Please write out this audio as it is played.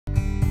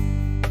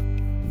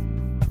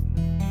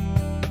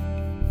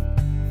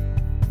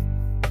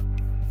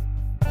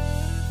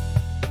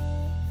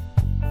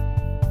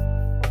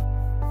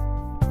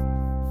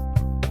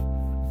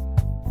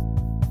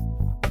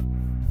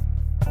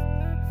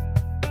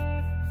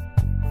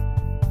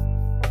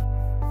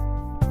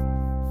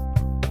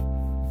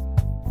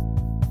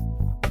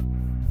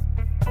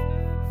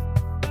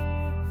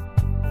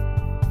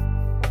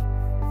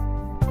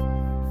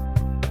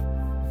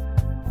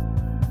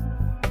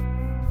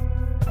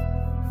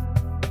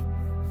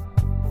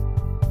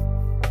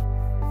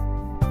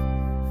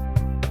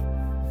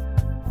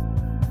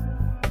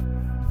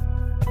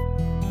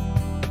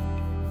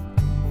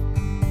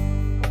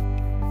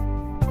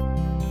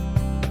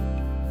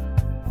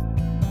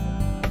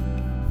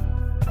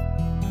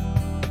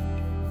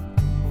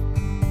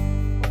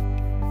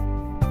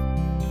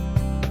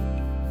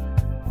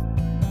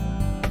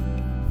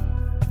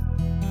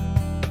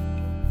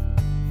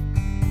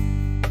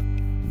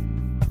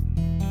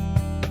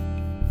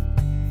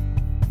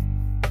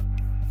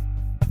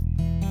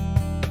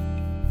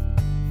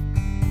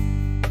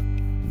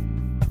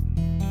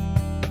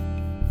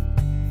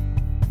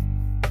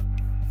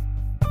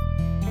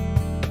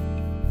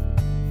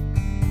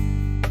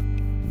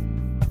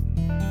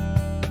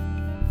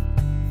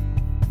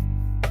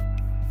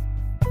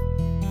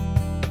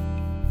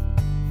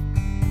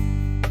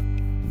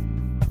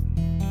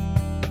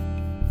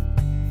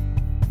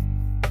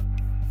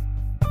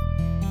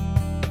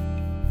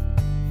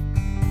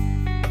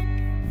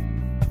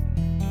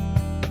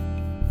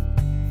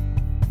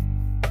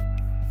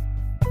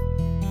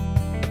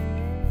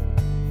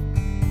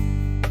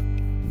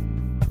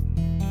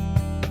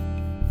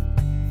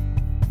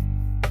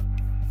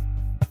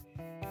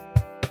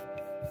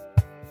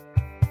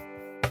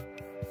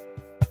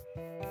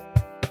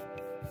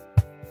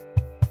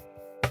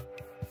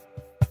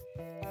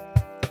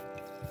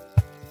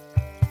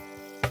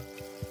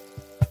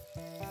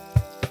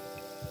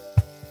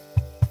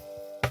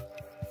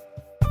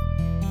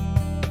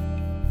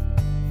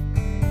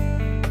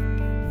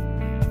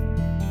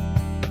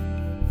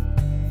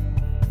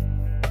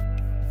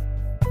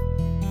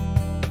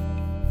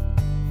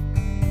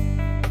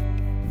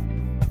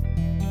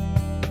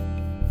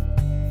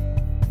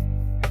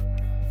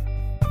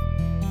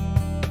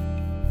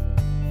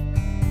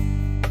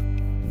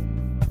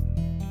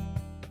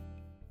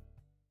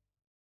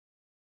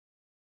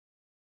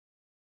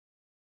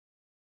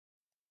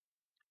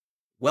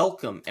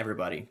Welcome,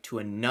 everybody, to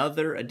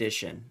another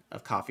edition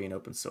of Coffee and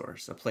Open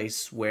Source, a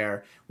place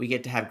where we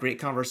get to have great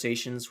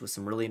conversations with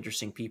some really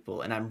interesting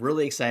people. And I'm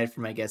really excited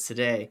for my guest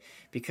today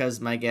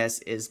because my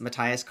guest is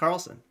Mattias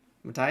Karlsson.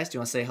 Mattias, do you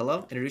want to say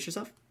hello? Introduce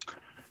yourself?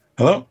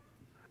 Hello,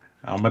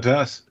 I'm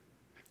Mattias.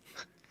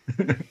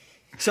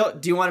 So,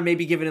 do you want to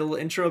maybe give it a little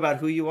intro about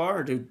who you are,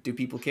 or do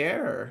people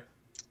care? Or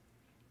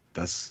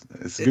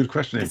It's a good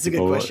question if it's a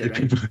good question,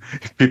 if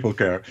right? people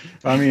care.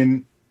 I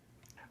mean,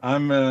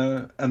 I'm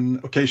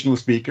an occasional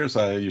speaker,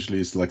 so I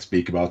usually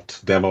speak about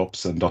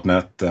DevOps and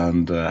 .NET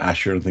and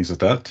Azure and things like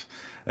that.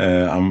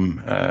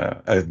 I'm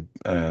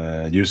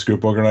a user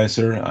group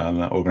organizer,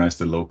 and I organize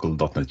the local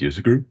 .NET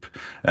user group,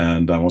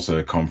 and I'm also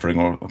a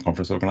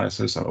conference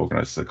organizer. So I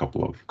organize a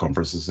couple of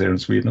conferences here in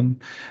Sweden.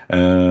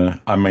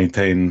 I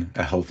maintain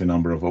a healthy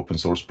number of open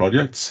source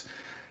projects.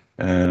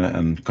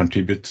 And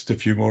contribute to a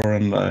few more,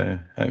 and I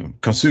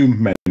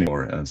consume many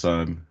more. And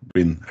so I've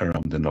been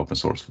around in open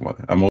source for a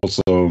while. I'm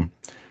also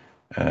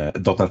a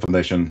 .NET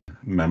Foundation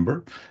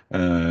member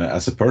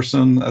as a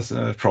person, as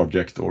a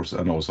project,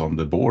 and also on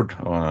the board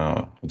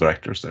of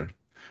directors there.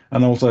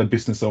 And also a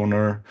business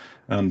owner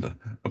and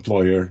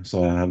employer,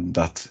 so I have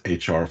that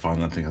HR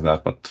fund and things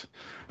like that.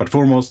 But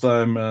foremost,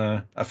 I'm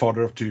a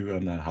father of two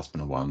and a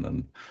husband of one,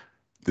 and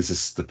this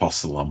is the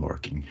puzzle I'm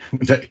working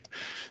today.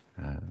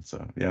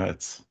 So yeah,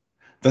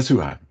 that's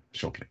who I am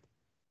shortly.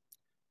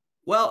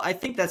 Well, I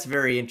think that's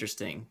very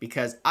interesting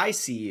because I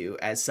see you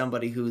as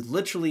somebody who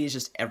literally is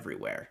just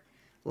everywhere.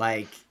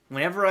 Like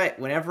whenever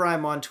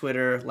I'm on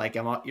Twitter,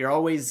 you're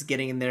always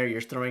getting in there,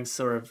 you're throwing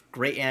sort of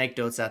great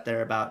anecdotes out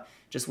there about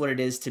just what it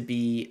is to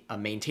be a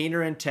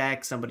maintainer in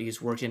tech, somebody who's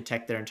worked in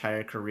tech their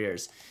entire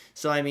careers.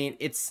 So I mean,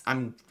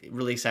 I'm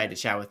really excited to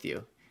chat with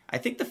you. I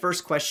think the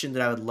first question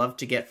that I would love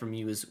to get from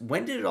you is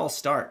when did it all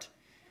start?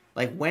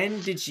 Like when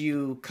did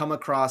you come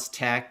across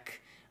tech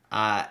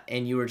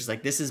and you were just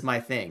like, this is my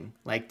thing?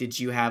 Like, did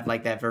you have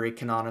like that very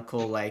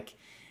canonical, like,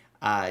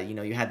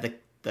 you had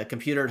the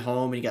computer at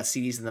home and you got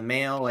CDs in the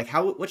mail? Like,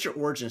 what's your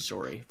origin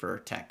story for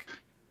tech?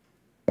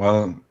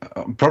 Well,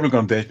 I'm probably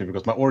going to date me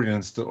because my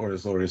origin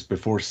story is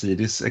before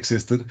CDs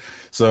existed.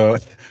 So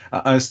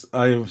I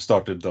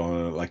started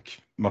like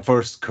my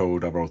first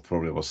code I wrote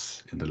probably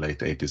was in the late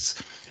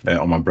 80s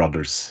on my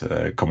brother's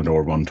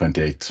Commodore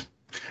 128.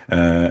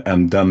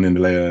 And then in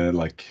the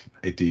like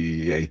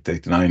 88,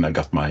 89, I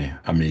got my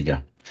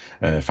Amiga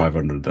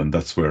 500, and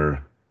that's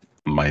where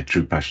my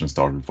true passion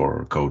started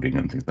for coding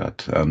and things like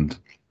that.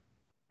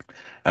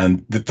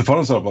 And the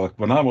fun stuff, like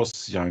when I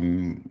was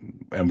young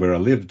and where I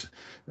lived,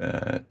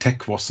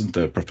 tech wasn't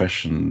a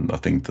profession I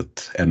think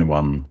that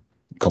anyone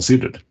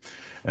considered.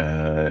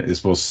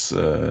 It was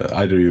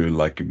either you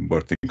like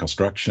worked in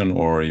construction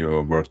or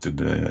you worked in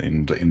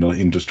the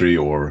industry,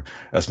 or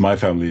as my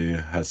family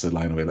has a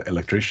line of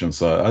electricians,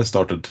 so I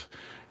started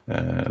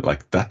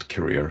like that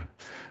career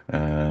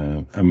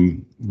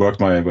and worked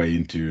my way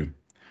into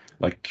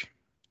like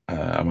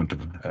I went to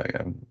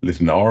live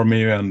in the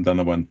army, and then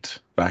I went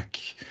back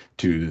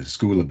to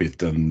school a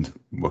bit and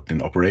worked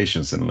in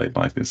operations in the late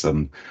 90s.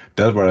 And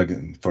that's where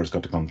I first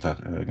got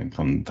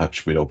to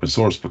touch with open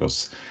source,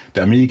 because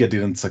the Amiga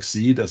didn't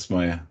succeed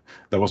that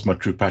was my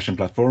true passion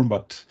platform,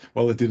 but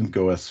well, it didn't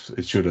go as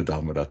it should have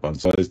done with that one.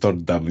 So I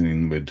started dabbling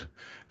in with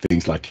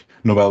things like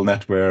Novell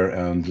NetWare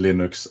and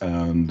Linux,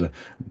 and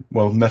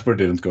well, NetWare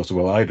didn't go so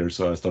well either,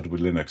 so I started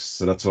with Linux.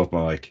 So that's what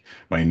my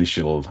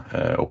initial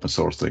open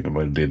source thing,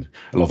 where I did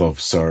a lot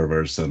of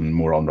servers and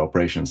more on the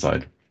operation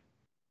side,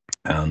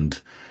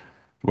 and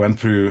went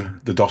through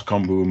the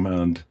dot-com boom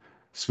and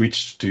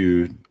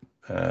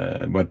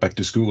went back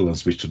to school and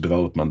switched to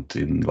development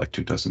in like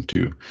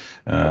 2002.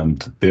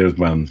 And there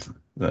went,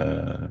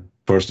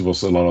 first it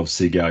was a lot of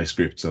CGI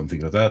scripts and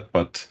things like that,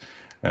 but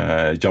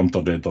jumped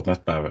on the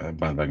 .NET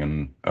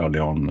bandwagon early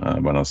on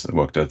when I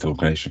worked at a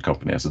telecommunication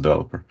company as a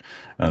developer,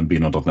 and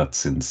been on .NET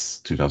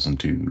since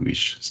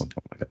 2002-ish,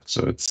 something like that.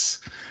 So it's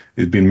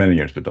been many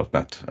years with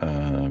 .NET.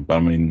 But I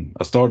mean,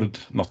 I started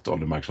not on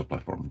the Microsoft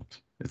platform, but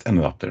it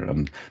ended up there.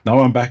 And now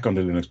I'm back on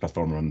the Linux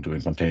platform and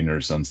doing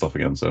containers and stuff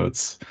again. So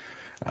it's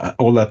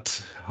all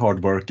that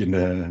hard work in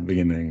the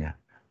beginning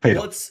paid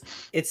Well,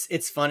 off.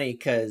 it's funny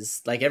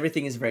because like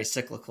everything is very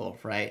cyclical,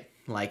 right?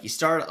 Like you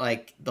start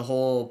like the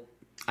whole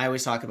I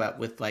always talk about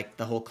with like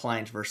the whole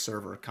client versus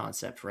server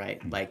concept, right?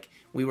 Like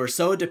we were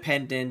so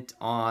dependent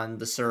on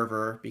the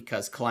server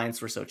because clients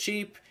were so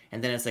cheap,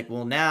 and then it's like,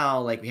 well, now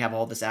like we have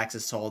all this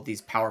access to all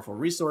these powerful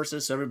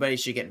resources, so everybody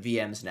should get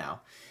VMs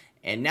now.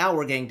 And now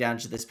we're getting down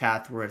to this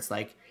path where it's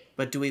like,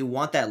 but do we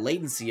want that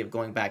latency of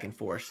going back and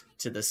forth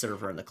to the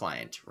server and the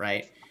client,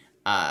 right?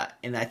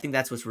 And I think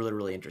that's what's really,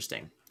 really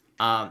interesting.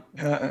 Um,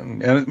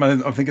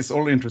 I think it's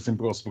all interesting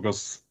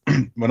because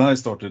when I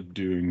started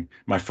doing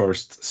my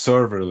first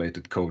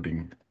server-related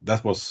coding,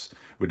 that was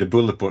with the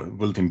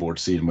bulletin board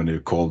scene when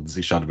you called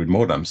each other with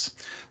modems.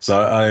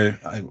 So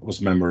I was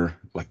a member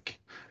like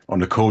on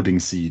the coding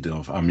seed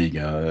of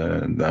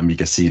Amiga. The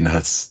Amiga scene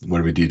has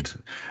where we did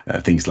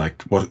things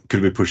like what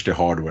could we push the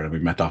hardware, and we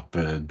met up,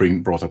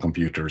 brought our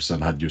computers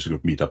and had user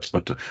group meetups.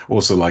 But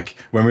also like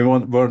when we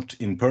weren't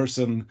in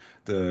person,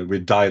 we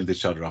dialed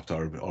each other up to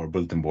our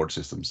bulletin board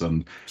systems.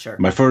 And Sure.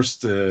 my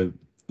first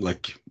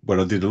like what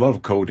I did a lot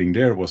of coding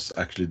there was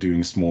actually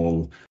doing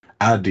small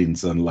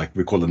add-ins, and like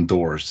we call them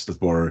doors,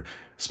 that were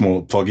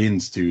small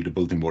plugins to the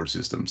bulletin board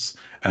systems.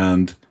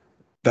 And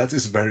that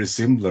is very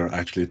similar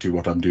actually to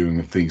what I'm doing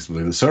with things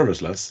with the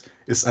serverless.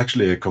 It's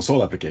actually a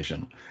console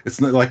application. It's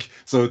not like,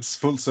 so it's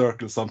full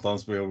circle.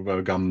 Sometimes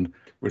we've gone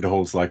with the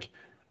whole like,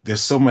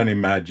 there's so many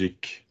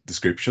magic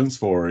descriptions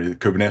for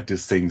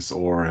Kubernetes things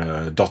or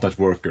 .NET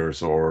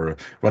workers, or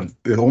but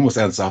it almost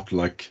ends up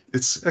like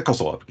it's a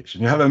console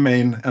application. You have a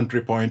main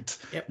entry point,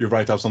 Yep. you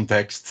write out some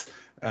text,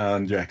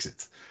 and you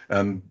exit.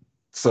 And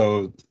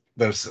so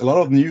there's a lot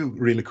of new,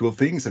 really cool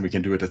things, and we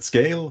can do it at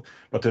scale.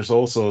 But there's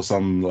also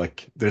some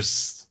like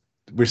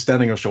we're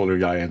standing on shoulder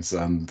giants,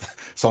 and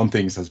some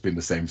things has been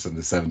the same since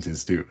the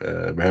 70s too.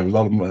 We have a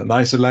lot of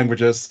nicer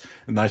languages,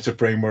 nicer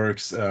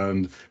frameworks,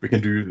 and we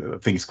can do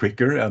things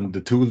quicker. And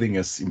the tooling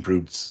has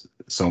improved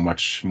so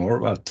much more.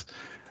 But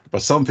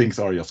some things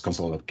are just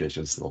console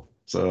applications still.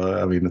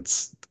 So I mean,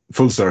 it's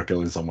full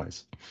circle in some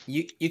ways.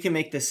 You can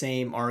make the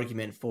same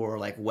argument for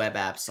like web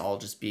apps all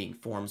just being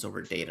forms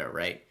over data,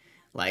 right?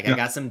 Like I Yeah.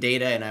 got some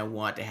data and I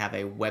want to have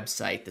a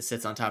website that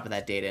sits on top of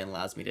that data and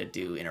allows me to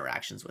do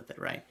interactions with it,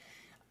 right?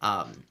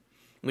 Um,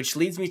 which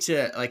leads me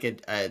to like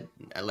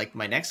like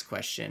my next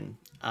question.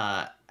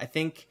 I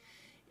think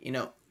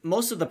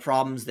most of the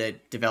problems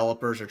that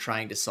developers are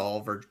trying to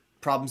solve are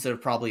problems that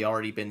have probably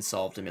already been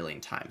solved a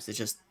million times. It's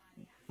just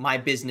my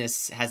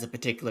business has a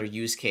particular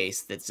use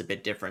case that's a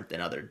bit different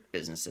than other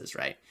businesses,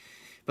 right?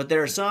 But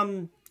there are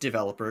some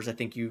developers, I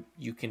think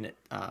you can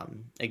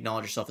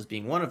acknowledge yourself as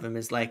being one of them,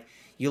 is like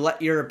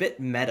you're a bit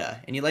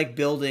meta and you like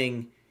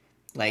building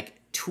like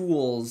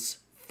tools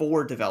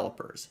for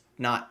developers,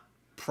 not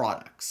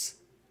products,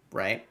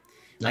 right?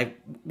 Yeah.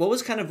 Like what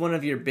was kind of one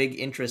of your big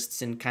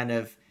interests in kind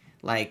of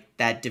like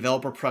that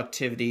developer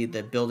productivity,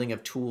 the building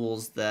of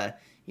tools,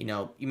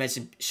 you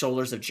mentioned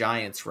shoulders of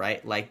giants,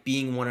 right? Like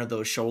being one of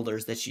those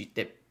shoulders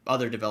that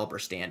other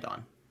developers stand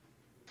on.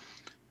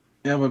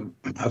 Yeah, but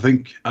I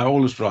think I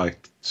always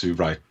like to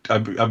write.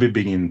 I've been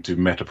big into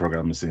meta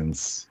programming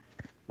since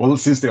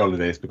the early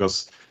days,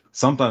 because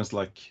sometimes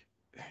like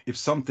if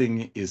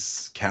something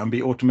can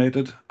be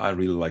automated, I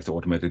really like to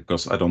automate it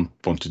because I don't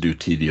want to do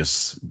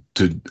tedious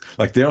to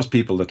like there's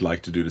people that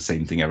like to do the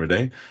same thing every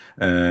day.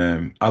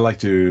 I like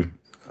to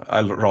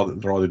I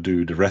rather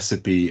do the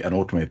recipe and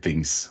automate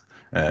things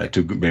Yep.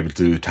 to be able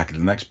to tackle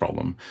the next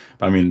problem.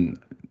 I mean,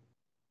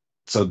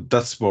 so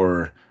that's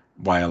why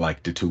I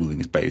like the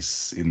tooling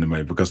space in the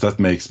way, because that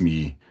makes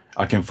me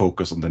I can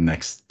focus on the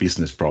next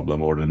business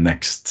problem or the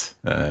next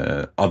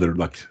other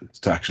like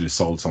to actually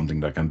solve something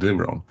that I can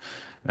deliver on.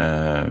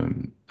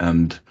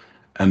 And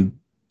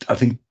I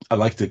think I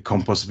like the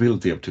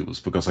composability of tools,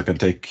 because I can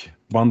take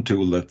one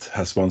tool that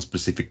has one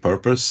specific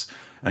purpose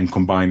and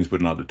combine it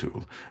with another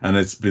tool. And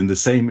it's been the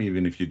same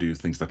even if you do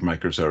things like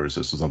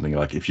microservices or something.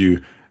 Like if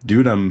you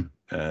do them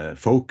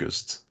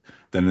focused,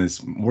 then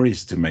it's more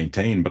easy to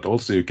maintain, but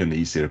also you can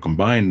easier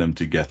combine them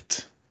to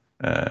get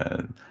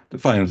uh, the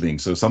final thing.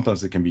 So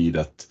sometimes it can be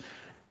that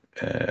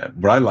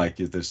what I like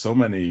is there's so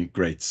many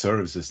great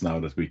services now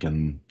that we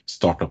can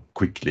start up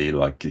quickly.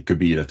 Like it could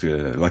be that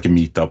like a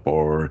meetup,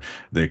 or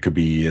there could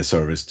be a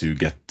service to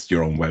get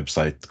your own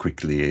website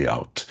quickly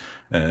out,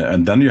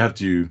 and then you have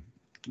to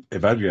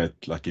evaluate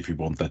like if you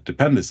want that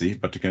dependency,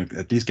 but you can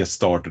at least get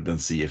started and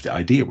see if the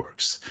idea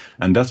works.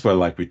 And that's why I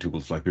like with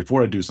tools, like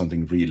before I do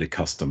something really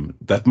custom,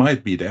 that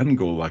might be the end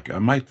goal. Like I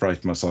might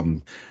write my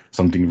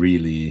something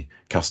really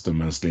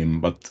custom and slim,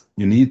 but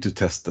you need to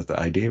test that the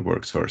idea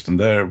works first. And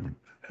there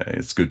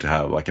it's good to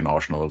have like an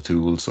arsenal of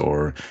tools,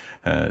 or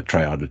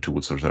try other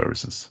tools or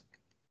services.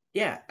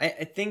 Yeah, I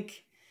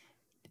think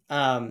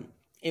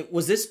it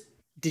was this.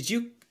 Did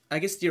you? I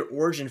guess your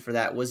origin for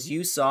that was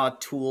you saw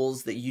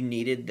tools that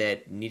needed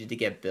to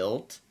get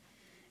built,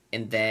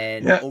 and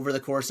then Yeah. over the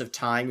course of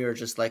time, you were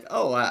just like,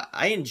 oh,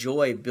 I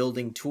enjoy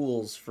building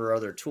tools for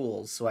other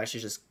tools, so I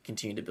should just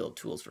continue to build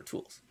tools for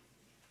tools.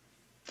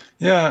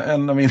 Yeah,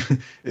 and I mean,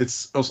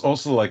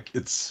 also like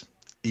it's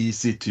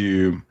easy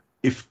to,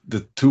 if the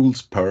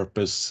tool's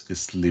purpose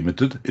is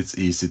limited, it's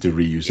easy to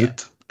reuse Yeah,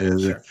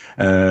 it, sure.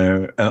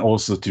 and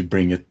also to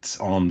bring it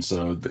on.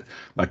 So,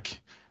 like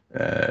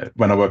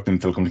when I worked in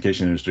the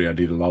telecommunication industry, I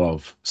did a lot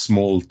of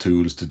small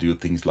tools to do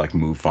things like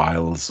move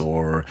files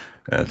or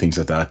things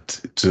like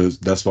that. So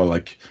that's why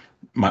like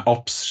my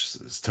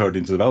ops turned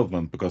into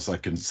development, because I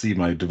can see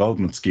my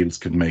development skills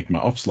could make my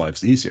ops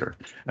lives easier,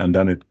 and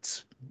then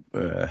it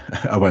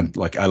I went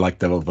like I like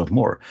development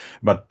more.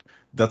 But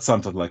that's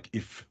something like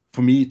if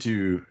for me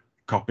to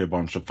copy a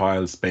bunch of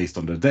files based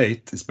on the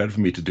date, it's better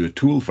for me to do a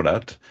tool for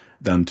that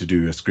than to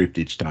do a script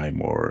each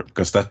time, or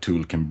because that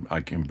tool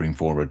I can bring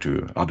forward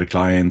to other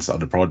clients,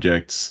 other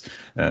projects,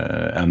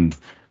 and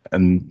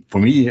And for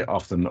me,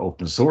 often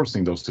open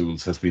sourcing those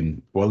tools has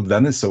been, well,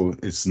 then it's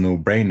no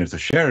brainer to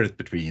share it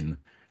between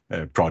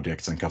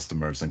projects and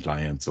customers and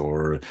clients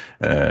or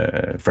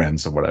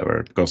friends or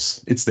whatever,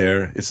 because it's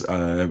there, it's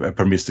a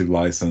permissive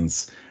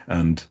license,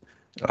 and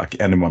like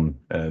anyone,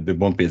 there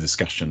won't be a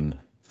discussion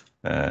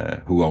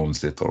who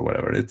owns it or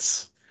whatever.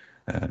 It's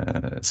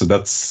so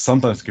that's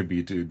sometimes could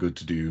be too good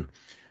to do.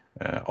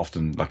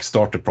 Often like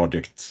start a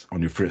project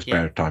on your free Yeah.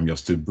 spare time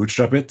just to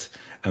bootstrap it,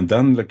 and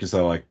then like you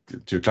say like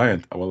to your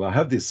client, well, I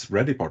have this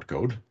ready part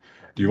code.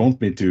 Do you Mhm.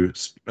 want me to?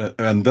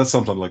 And that's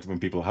something like when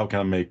people, how can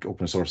I make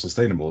open source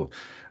sustainable?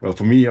 Well,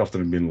 for me,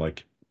 often it's been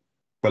like,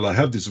 well, I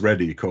have this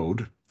ready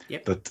code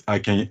Yep. that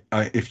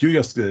if you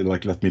just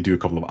like let me do a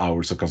couple of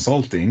hours of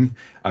consulting,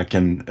 I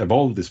can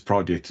evolve this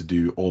project to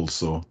do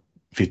also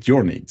fit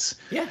your needs.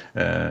 Yeah.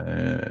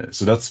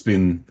 So that's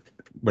been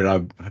where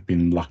I've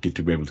been lucky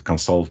to be able to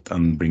consult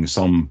and bring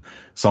some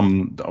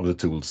of the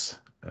tools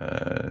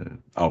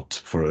out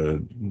for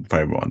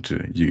everyone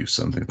to use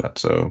and things like that.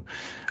 So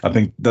I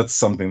think that's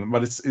something,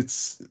 but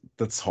it's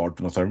that's hard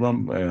for not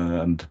everyone,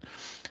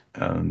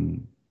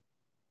 and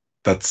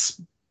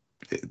that's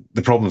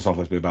the problem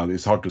sometimes with that.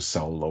 It's hard to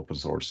sell open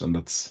source, and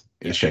that's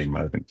a Yep. shame.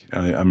 I think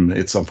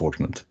it's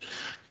unfortunate.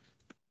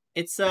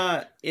 It's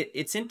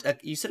in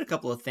you said a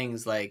couple of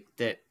things like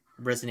that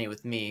resonate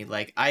with me.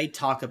 Like I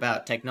talk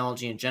about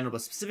technology in general,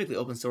 but specifically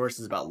open source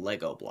is about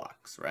Lego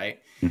blocks,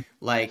 right? Mm.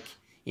 Like,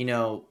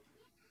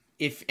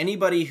 if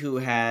anybody who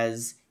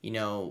has,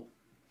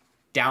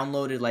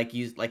 downloaded like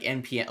use like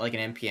npm like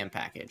an npm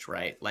package,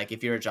 right? Like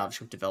if you're a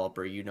JavaScript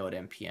developer, you know what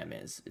npm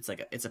is.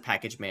 It's a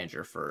package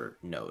manager for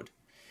Node.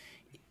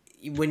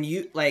 when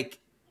you like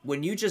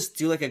when you just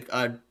do like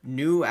a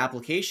new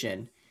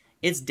application,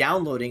 it's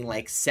downloading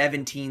like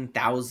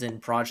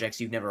 17,000 projects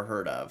you've never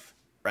heard of,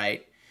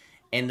 right?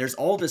 And there's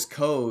all this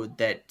code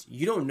that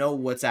you don't know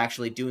what's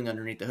actually doing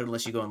underneath the hood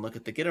unless you go and look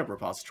at the GitHub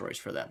repositories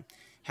for them.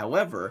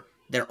 However,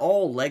 they're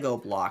all Lego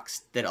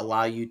blocks that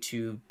allow you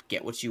to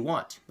get what you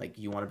want. Like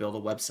you want to build a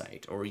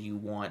website, or you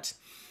want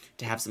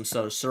to have some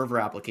sort of server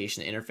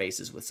application that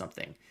interfaces with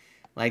something.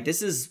 Like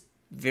this is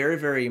very,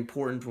 very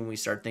important when we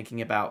start thinking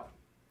about,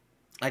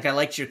 like, I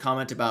liked your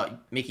comment about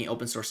making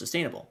open source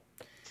sustainable.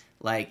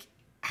 Like,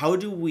 how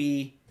do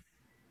we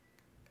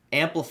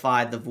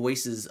amplify the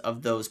voices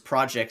of those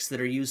projects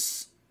that are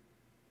used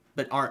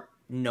but aren't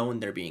known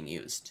they're being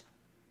used?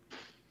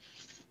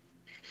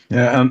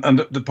 Yeah, and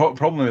the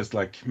problem is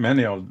like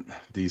many of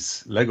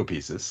these Lego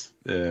pieces,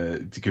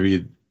 it could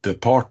be the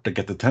part that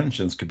get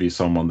attentions could be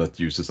someone that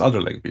uses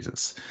other Lego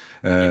pieces.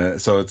 Yep.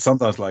 So it's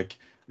sometimes like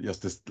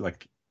just this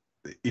like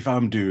if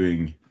I'm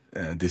doing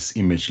this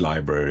image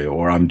library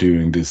or I'm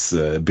doing this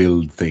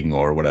build thing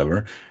or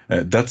whatever,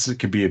 that's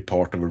could be a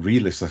part of a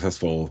really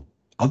successful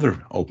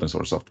other open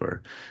source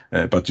software,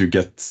 but you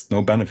get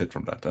no benefit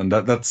from that, and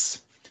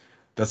that's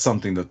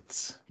something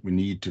that we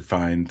need to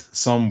find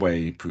some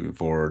way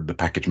for the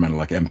package manager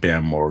like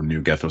npm or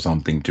NuGet or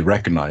something to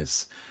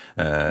recognize,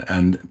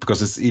 and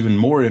because it's even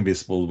more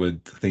invisible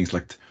with things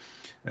like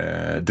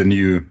the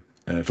new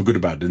for good or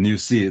bad, the new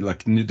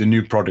the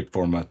new project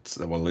format.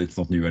 Well, it's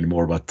not new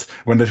anymore, but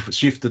when they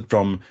shifted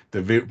from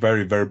the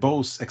very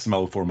verbose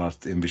XML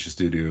format in Visual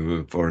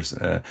Studio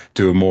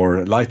to a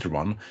more lighter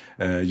one,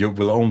 you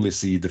will only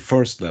see the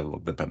first level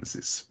of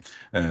dependencies.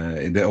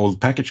 In the old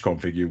package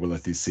config, you will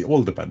at least see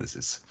all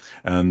dependencies,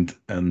 and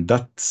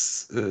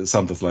that's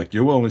sometimes like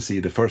you will only see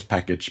the first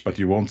package, but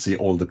you won't see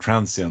all the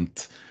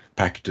transient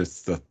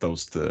packages that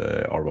those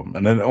are on.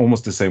 And then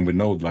almost the same with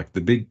Node, like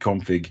the big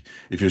config.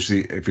 If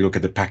you look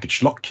at the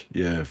package lock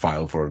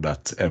file for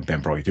that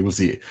npm project, you will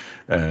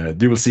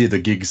see the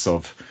gigs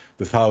of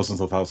the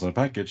thousands of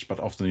package, but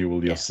often you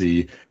will Yeah. just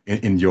see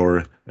in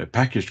your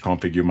packaged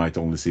config you might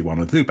only see one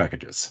or two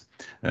packages,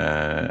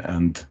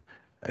 and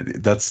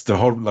that's the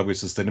whole like with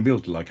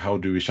sustainability. Like how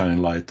do we shine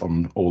a light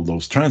on all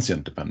those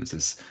transient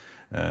dependencies?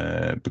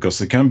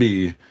 Because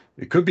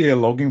it could be a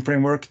logging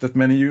framework that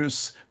many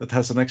use that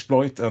has an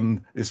exploit,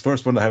 and it's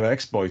first when they have an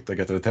exploit they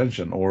get the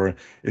attention, or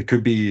it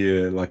could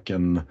be like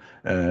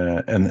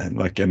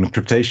like an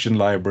encryptation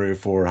library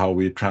for how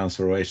we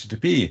transfer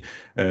HTTP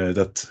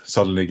that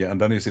suddenly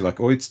and then you see like,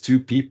 oh, it's two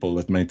people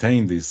that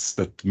maintain this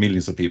that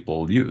millions of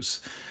people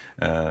use.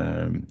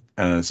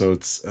 So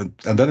it's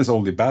and then it's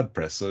only bad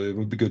press. So it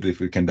would be good if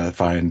we can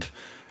find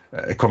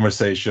a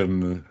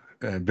conversation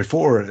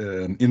before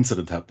an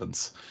incident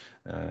happens,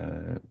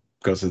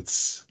 because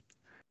it's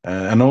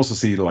and also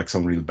see like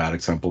some real bad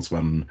examples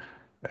when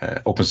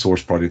open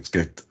source projects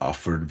get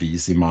offered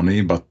VC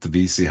money, but the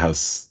VC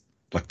has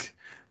like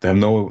they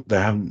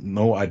have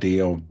no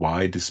idea of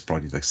why this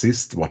project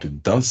exists, what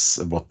it does,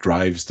 what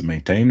drives the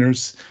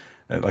maintainers.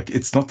 Like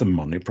it's not a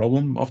money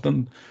problem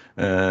often.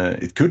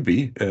 It could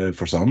be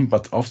for some,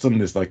 but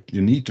often it's like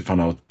you need to find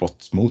out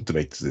what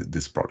motivates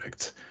this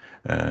project,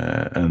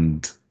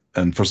 and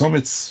for some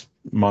it's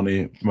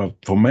money. Well,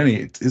 for many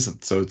it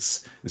isn't. So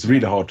it's Yeah.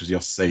 really hard to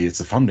just say it's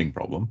a funding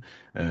problem.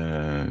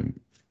 Uh,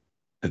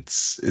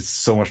 it's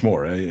so much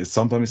more.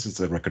 Sometimes it's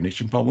a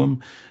recognition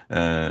problem,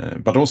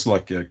 but also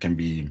like can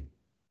be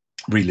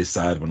really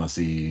sad when I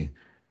see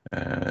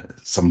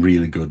some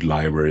really good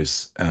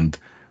libraries, and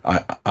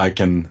I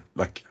can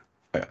like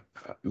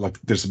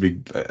there's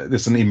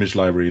an image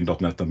library in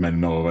 .NET that many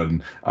know,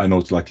 and I know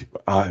it's like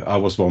I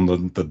was one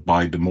that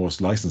buy the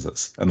most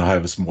licenses, and I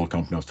have a small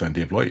company of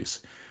 20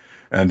 employees,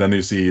 and then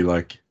you see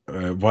like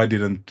why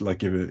didn't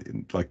like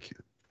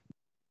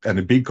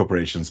any big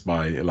corporations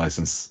buy a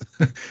license?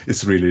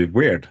 It's really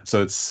weird.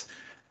 So it's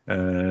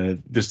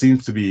there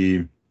seems to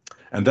be,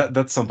 and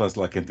that's sometimes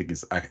like I think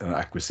is an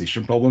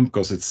acquisition problem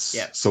because it's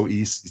Yeah. so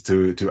easy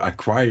to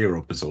acquire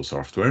open source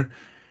software,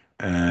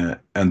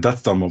 and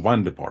that's done by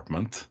one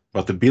department,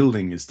 but the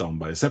building is done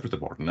by a separate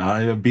department.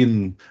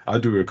 I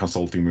do a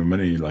consulting with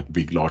many like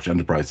big large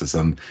enterprises,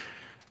 and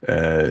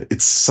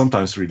it's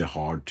sometimes really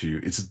hard to.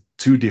 It's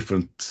two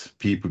different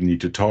people you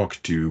need to talk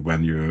to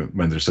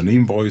when there's an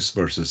invoice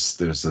versus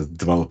there's a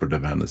developer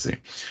dependency,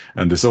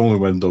 and it's only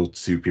when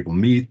those two people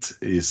meet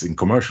is in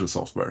commercial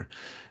software.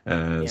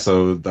 Yeah.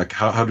 So like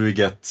how do we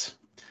get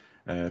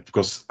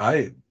because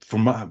for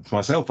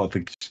myself, I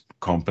think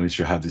companies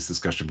should have this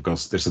discussion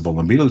because there's a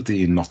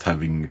vulnerability in not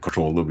having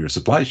control over your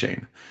supply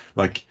chain.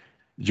 Like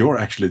you're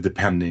actually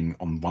depending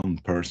on one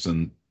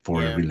person for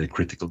a Yeah. really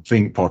critical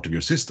thing, part of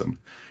your system.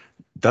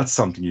 That's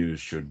something you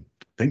should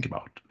think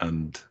about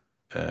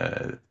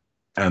uh,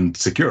 and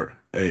secure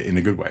in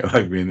a good way.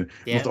 I mean, not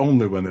Yeah.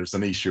 only when there's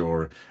an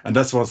issue and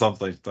that's one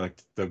something like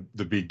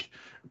the big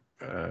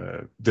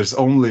there's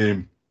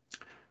only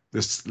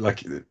this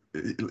like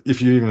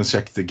if you even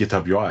check the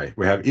GitHub UI,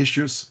 we have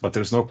issues, but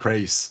there's no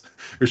praise.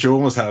 We should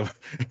almost have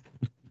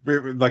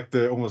like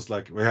the almost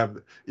like we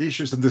have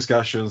issues and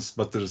discussions,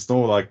 but there's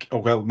no like, oh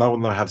well, now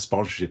I have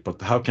sponsorship, but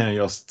how can I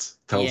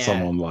just tell Yeah.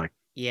 someone like,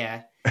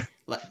 Yeah.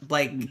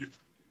 Like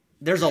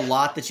there's a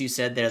lot that you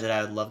said there that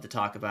I would love to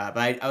talk about,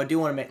 but I do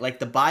want to make like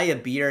the buy a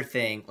beer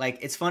thing. Like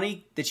it's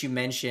funny that you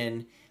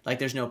mention like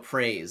there's no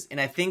praise,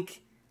 and I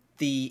think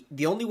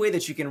the only way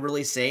that you can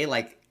really say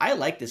like I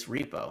like this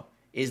repo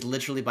is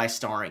literally by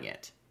starring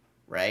it,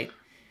 right?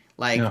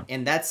 Like, yeah,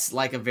 and that's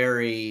like a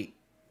very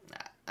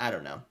I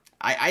don't know.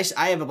 I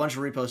have a bunch of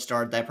repos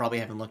starred that I probably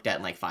haven't looked at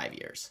in like 5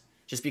 years.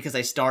 Just because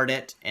I starred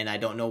it and I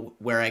don't know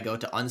where I go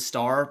to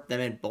unstar them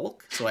in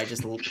bulk, so I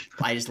just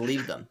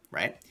leave them,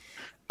 right?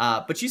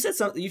 But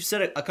you've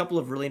said a couple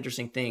of really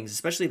interesting things,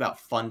 especially about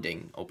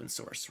funding open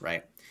source,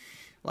 right?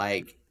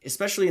 Like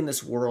especially in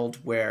this world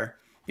where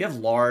you have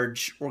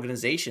large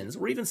organizations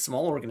or even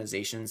small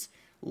organizations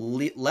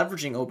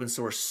leveraging open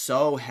source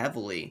so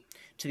heavily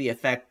to the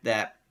effect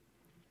that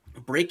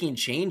breaking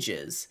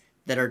changes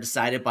that are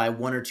decided by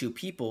one or two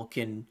people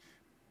can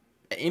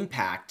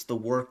impact the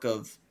work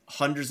of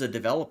hundreds of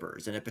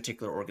developers in a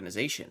particular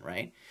organization,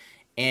 right?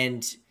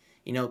 And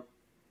you know,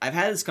 I've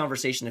had this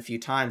conversation a few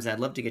times, and I'd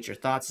love to get your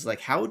thoughts. Is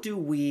like, how do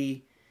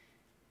we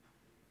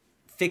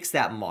fix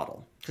that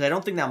model? Because I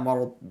don't think that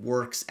model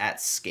works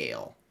at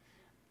scale.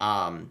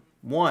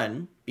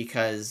 One,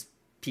 because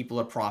people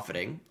are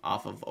profiting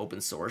off of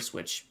open source,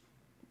 which,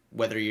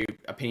 whether your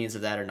opinions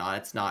of that or not,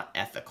 it's not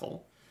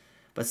ethical.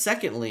 But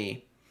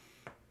secondly,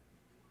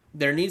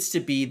 there needs to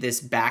be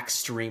this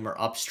backstream or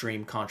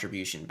upstream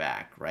contribution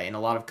back, right? And a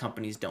lot of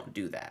companies don't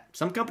do that.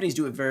 Some companies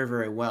do it very,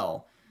 very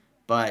well,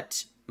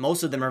 but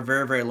most of them are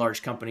very, very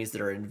large companies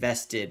that are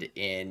invested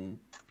in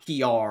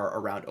PR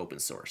around open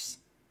source,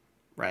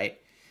 right?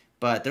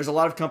 But there's a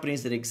lot of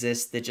companies that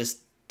exist that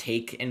just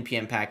take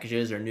NPM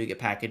packages or NuGet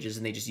packages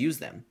and they just use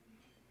them.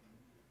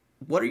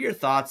 What are your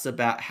thoughts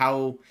about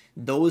how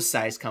those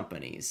size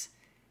companies,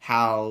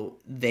 how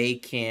they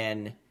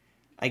can,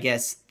 I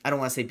guess, I don't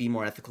want to say be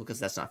more ethical because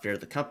that's not fair to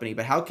the company,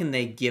 but how can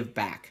they give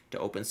back to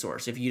open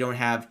source if you don't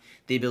have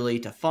the ability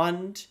to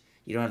fund,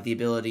 you don't have the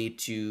ability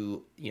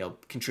to,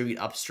 contribute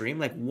upstream?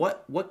 Like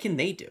what can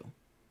they do?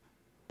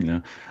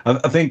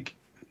 I think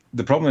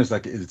the problem is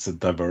like it's a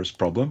diverse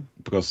problem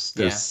because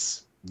Yeah.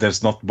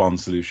 there's not one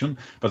solution,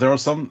 but there are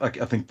some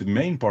like I think the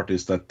main part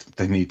is that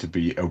they need to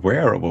be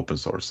aware of open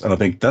source, and I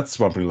think that's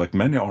one thing like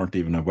many aren't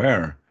even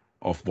aware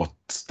of what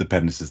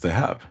dependencies they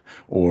have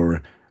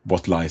or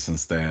what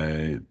license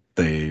they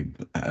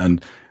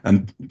and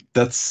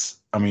that's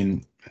I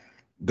mean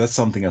that's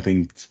something I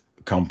think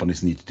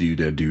companies need to do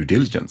their due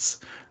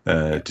diligence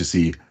Yep. to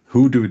see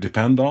who do we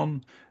depend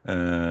on,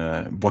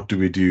 what do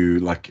we do,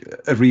 like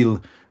a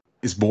real,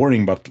 it's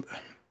boring, but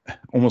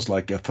almost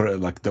like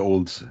like the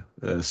old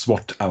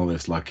SWOT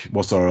analyst, like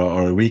what's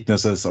our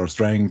weaknesses, our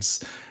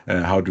strengths,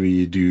 how do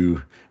we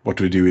do, what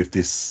do we do if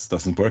this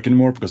doesn't work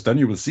anymore? Because then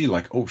you will see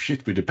like, oh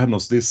shit, we depend on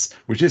this,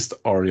 which is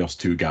are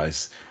just two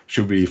guys.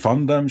 Should we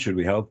fund them? Should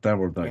we help them?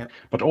 Or like, Yep.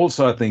 but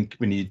also I think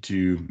we need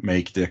to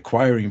make the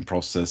acquiring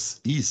process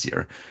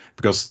easier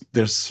because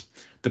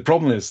the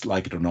problem is,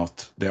 like it or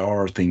not, there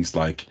are things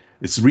like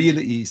it's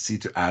really easy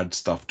to add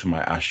stuff to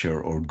my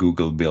Azure or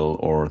Google bill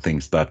or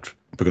things that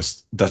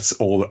because that's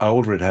all I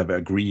already have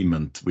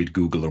agreement with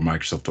Google or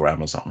Microsoft or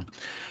Amazon.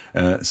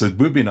 So it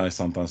would be nice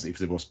sometimes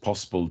if it was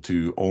possible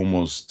to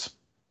almost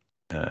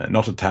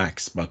not a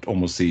tax, but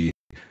almost see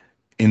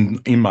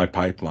in my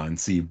pipeline,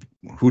 see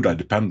who do I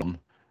depend on,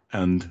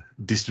 and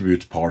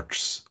distribute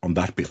parts on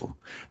that bill.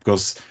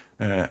 Because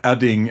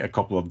adding a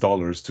couple of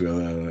dollars to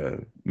a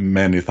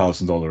many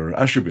 $1,000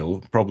 Azure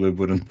bill probably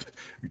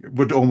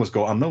would almost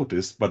go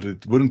unnoticed, but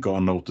it wouldn't go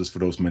unnoticed for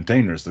those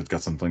maintainers that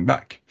got something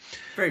back.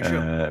 Very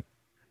true.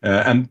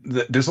 And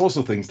there's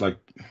also things like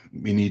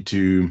we need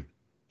to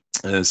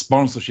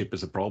sponsorship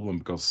is a problem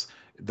because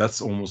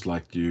that's almost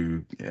like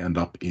you end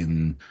up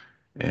in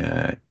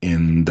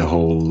the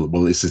whole,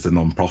 well, is it a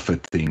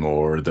non-profit thing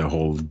or the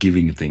whole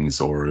giving things,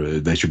 or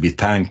they should be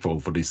thankful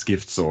for these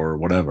gifts or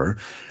whatever.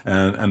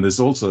 And there's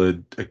also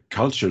a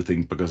culture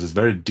thing because it's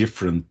very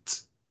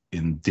different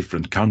in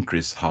different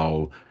countries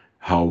how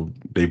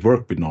they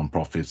work with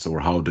non-profits or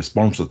how they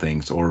sponsor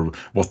things or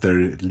what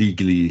they're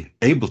legally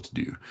able to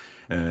do.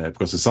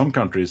 Because in some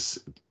countries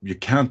you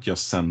can't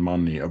just send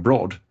money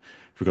abroad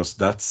because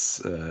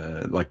that's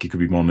like it could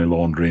be money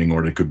laundering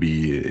or it could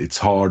be it's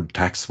hard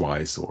tax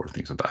wise or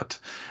things like that.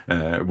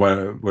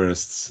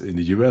 Whereas in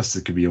the US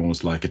it could be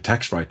almost like a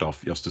tax write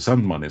off just to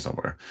send money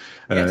somewhere.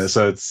 Yes.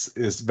 So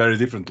it's very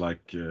different.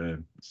 Like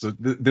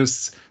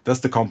that's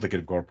the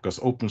complicated part because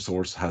open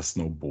source has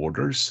no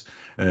borders.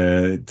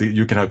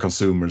 You can have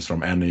consumers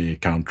from any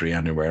country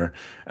anywhere,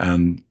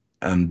 and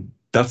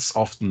that's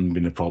often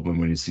been a problem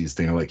when you see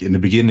things like in the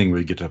beginning when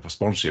you get up a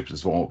sponsorship,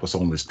 it was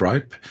only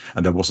Stripe,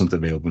 and that wasn't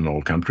available in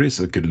all countries,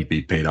 so it couldn't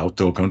be paid out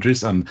to all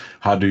countries. And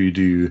how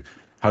do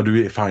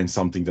we find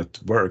something that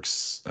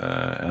works?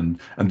 And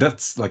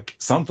that's like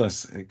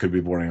sometimes it could be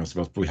boring us,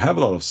 but we have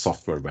a lot of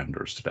software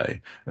vendors today.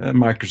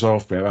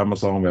 Microsoft, we have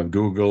Amazon, we have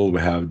Google,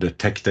 we have the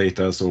tech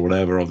data or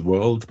whatever of the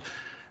world.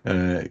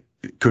 Uh,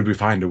 could we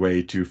find a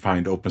way to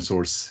find open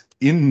source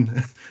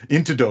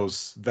into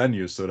those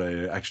venues so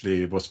they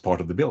actually was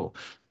part of the bill?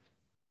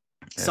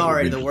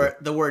 Sorry,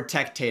 the word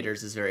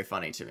tech-taters is very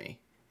funny to me.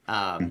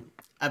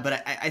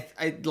 But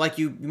I like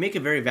you make a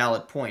very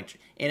valid point,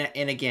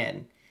 and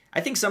again,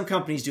 I think some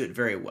companies do it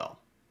very well.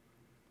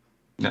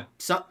 Yeah.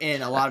 Some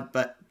and a lot,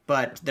 but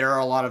there are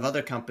a lot of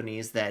other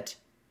companies that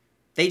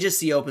they just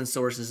see open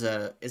source as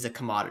a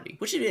commodity,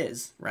 which it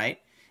is, right?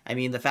 I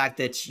mean, the fact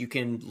that you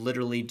can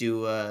literally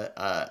do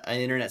an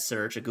internet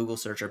search, a Google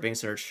search, or Bing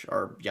search,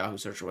 or Yahoo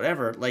search, or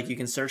whatever. Like you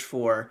can search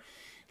for,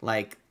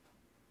 like,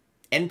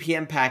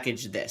 npm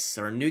package this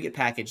or NuGet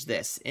package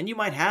this, and you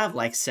might have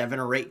like 7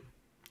 or 8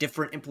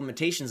 different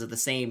implementations of the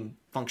same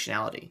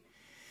functionality.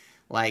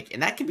 Like,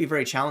 and that can be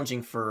very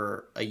challenging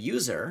for a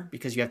user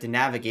because you have to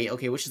navigate,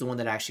 okay, which is the one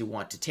that I actually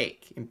want to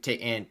take,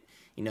 and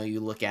you know, you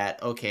look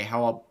at, okay,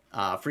 how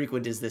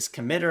frequent is this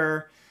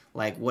committer?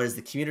 Like, what does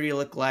the community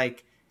look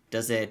like?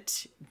 Does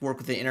it work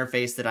with the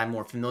interface that I'm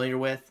more familiar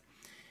with?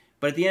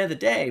 But at the end of the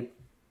day,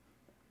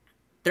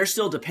 they're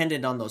still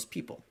dependent on those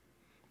people.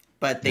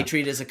 But they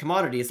treat it as a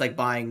commodity. It's like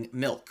buying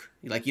milk.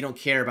 Like, you don't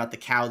care about the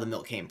cow the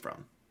milk came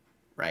from,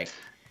 right?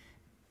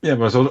 Yeah,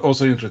 but it's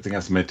also interesting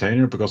as a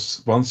maintainer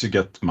because once you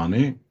get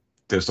money,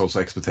 there's also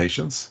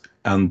expectations,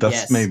 and that's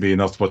Yes. maybe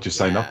not what you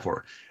signed up Yeah.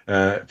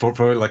 for.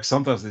 For like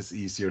sometimes it's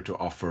easier to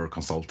offer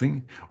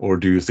consulting or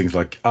do things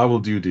like I will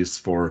do this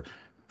for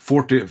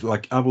 40,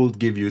 like I will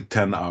give you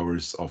 10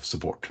 hours of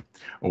support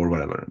or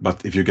whatever.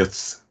 But if you get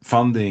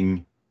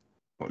funding,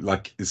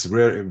 like it's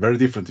very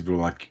different if you're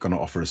like going to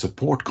offer a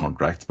support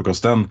contract because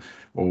then,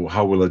 oh,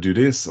 how will I do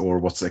this, or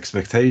what's the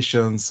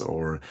expectations,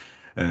 or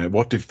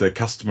what if the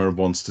customer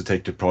wants to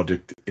take the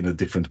project in a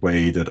different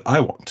way that I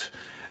want?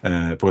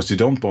 Because you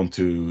don't want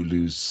to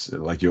lose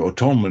like your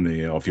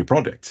autonomy of your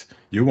project.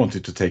 You want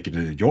it to take it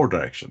in your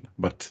direction.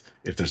 But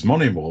if there's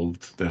money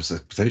involved, there's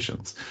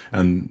expectations.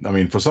 And I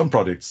mean, for some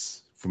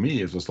projects, for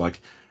me, it was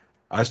like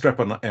I strap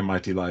an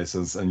MIT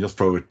license and just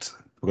throw it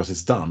because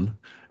it's done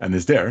and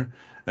it's there.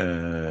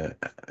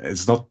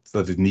 It's not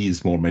that it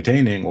needs more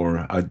maintaining,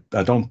 or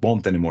I don't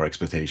want any more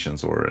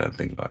expectations or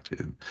anything like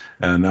that.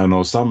 And I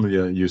know some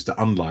use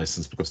the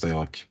unlicensed because they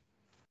like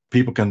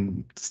people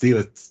can steal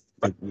it.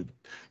 Like,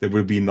 there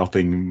will be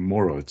nothing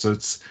more of it. So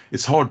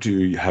it's hard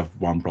to have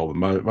one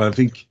problem. I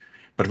think,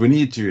 but we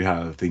need to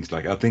have things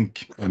like I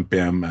think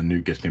npm and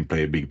NuGet can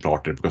play a big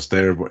part there because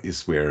there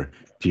is where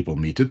people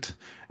meet it,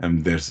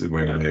 and there's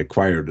where they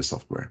acquire the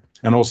software,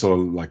 and also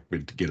like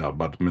with GitHub.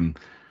 But I mean,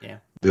 Yeah.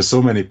 there's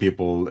so many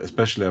people,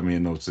 especially I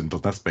mean, notes in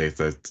 .NET space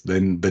that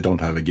they don't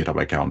have a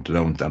GitHub account. They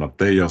don't end up.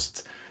 They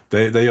just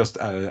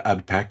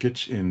add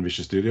package in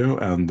Visual Studio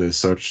and they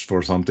search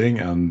for something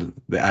and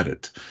they add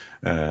it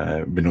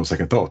with no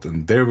second thought.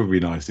 And there would be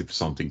nice if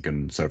something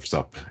can surface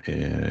up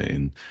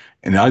in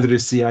either the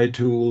CI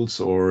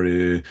tools or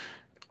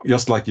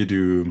just like you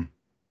do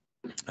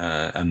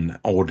an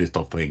audit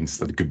of things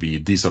that could be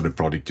these are the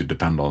product you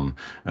depend on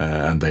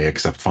and they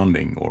accept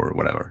funding or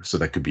whatever. So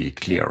that could be Yeah.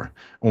 clear,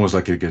 almost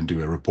like you can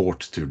do a report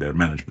to their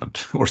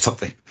management or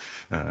something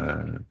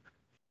to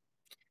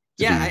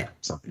do Yeah,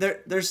 something.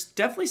 there's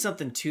definitely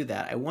something to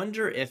that. I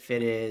wonder if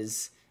it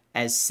is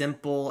as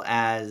simple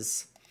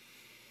as,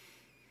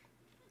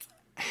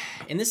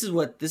 and this is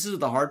what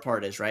the hard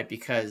part is, right?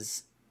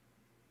 Because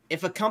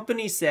if a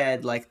company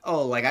said like,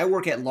 "Oh, like I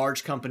work at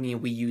large company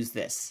and we use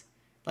this."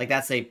 Like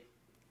that's a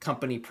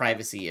company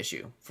privacy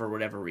issue for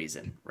whatever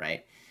reason,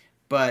 right?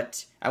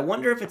 But I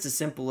wonder if it's as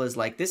simple as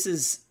like this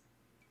is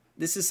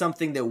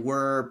something that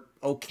we're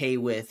okay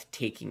with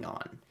taking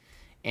on.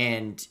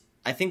 And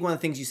I think one of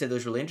the things you said that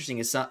was really interesting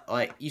is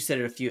like you said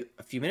it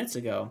a few minutes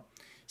ago.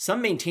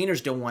 Some maintainers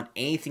don't want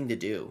anything to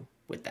do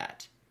with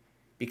that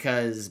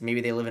because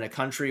maybe they live in a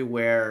country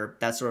where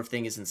that sort of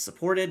thing isn't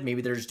supported.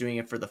 Maybe they're just doing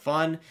it for the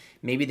fun.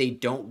 Maybe they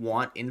don't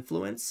want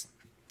influence.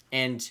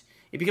 And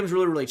it becomes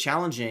really, really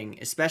challenging,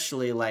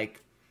 especially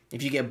like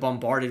if you get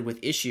bombarded with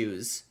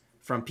issues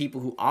from people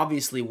who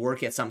obviously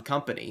work at some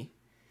company,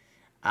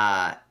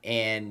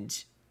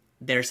 and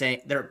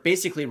they're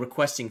basically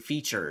requesting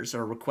features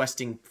or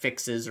requesting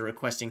fixes or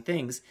requesting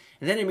things,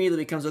 and then it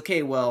immediately becomes,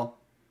 okay, well,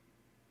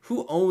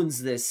 who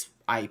owns this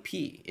IP?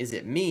 Is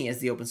it me as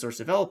the open source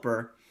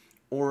developer,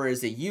 or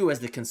is it you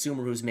as the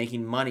consumer who's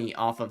making money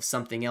off of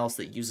something else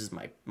that uses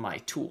my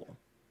tool?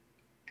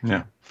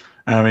 Yeah,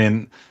 I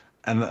mean,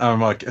 and I'm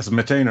like, as a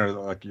maintainer,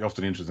 like you're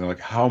often interested in like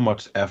how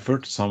much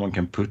effort someone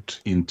can put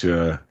into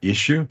a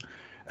issue,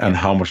 and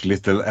Yeah. how much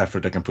little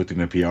effort they can put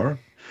in a PR.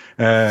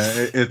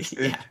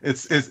 Yeah.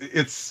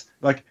 It's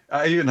like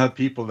I even had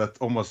people that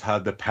almost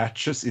had the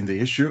patches in the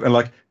issue, and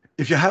like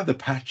if you have the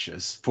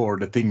patches for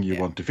the thing you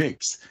Yeah. want to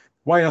fix,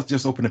 why not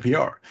just open a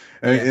PR?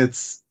 Yeah.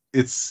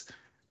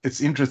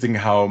 It's interesting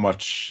how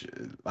much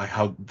like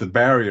how the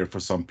barrier for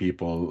some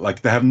people,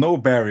 like they have no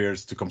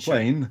barriers to Sure.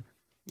 complain,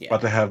 Yeah.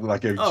 but they have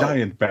like a Oh,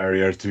 giant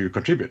barrier to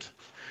contribute.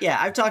 yeah,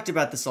 I've talked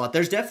about this a lot.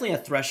 There's definitely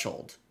a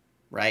threshold,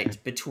 right,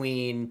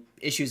 between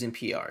issues and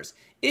PRs.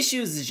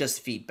 Issues is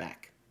just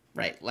feedback,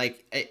 right? Like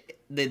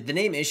the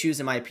name issues,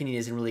 in my opinion,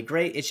 isn't really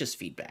great. It's just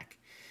feedback.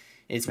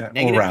 It's Yeah, or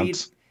negative feed,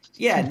 rants.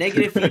 yeah,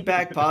 negative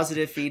feedback,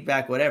 positive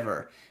feedback,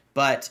 whatever.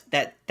 But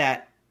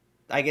that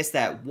I guess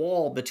that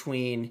wall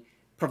between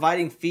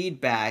providing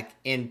feedback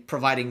and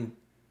providing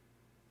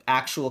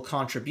actual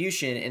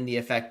contribution in the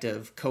effect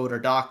of code or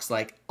docs,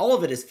 like all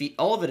of it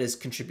is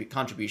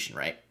contribution,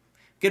 right?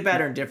 Good,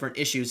 bad, or indifferent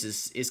issues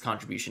is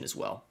contribution as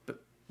well,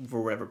 but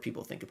for whatever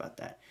people think about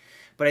that.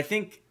 But I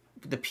think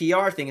the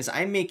PR thing is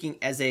I'm making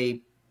as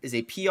a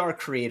PR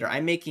creator,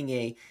 I'm making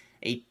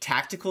a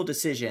tactical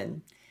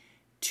decision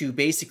to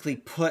basically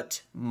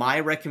put my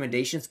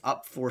recommendations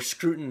up for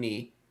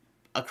scrutiny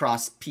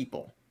across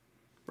people,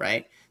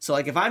 right? So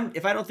like if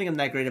I don't think I'm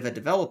that great of a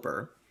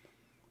developer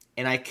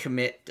and I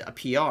commit a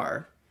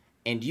PR,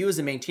 and you as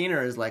a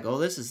maintainer is like, oh,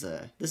 this is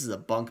a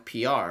bunk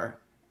PR.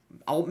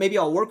 I'll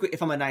work with,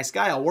 if I'm a nice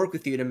guy, I'll work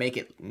with you to make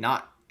it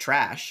not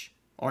trash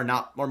or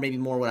not, or maybe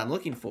more what I'm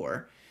looking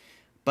for.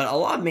 But a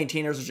lot of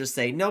maintainers will just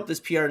say, nope, this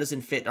PR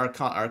doesn't fit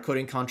our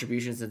coding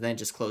contributions, and then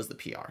just close the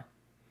PR,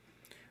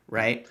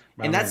 right?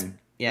 I And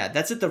mean,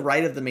 that's at the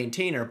right of the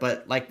maintainer.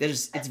 But like,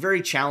 it's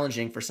very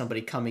challenging for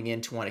somebody coming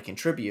in to want to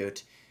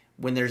contribute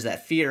when there's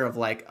that fear of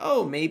like,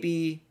 oh,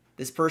 maybe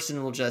this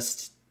person will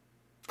just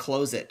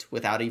close it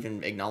without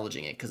even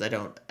acknowledging it because I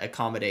don't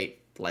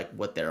accommodate like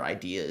what their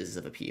idea is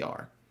of a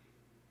PR.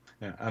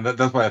 yeah, and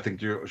that's why I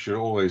think you should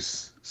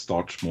always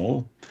start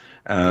small,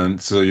 Yeah.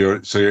 and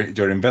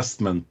your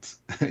investment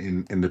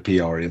in the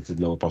PR is as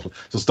low as possible.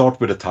 So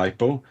start with a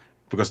typo,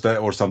 because that,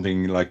 or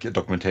something like a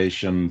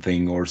documentation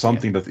thing or Yeah.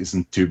 something that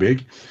isn't too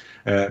big,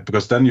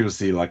 because then you'll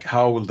see like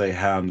how will they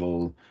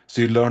handle.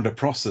 So you learn the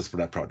process for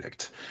that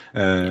project,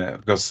 Yeah.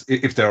 because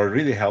if they are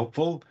really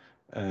helpful,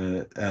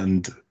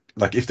 and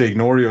like if they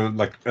ignore you,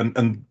 like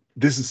and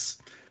this is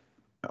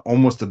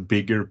almost a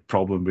bigger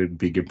problem with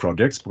bigger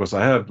projects, because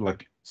I have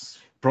like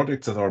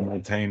projects that are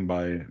maintained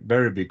by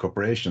very big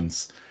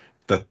corporations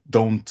that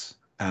don't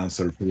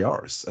answer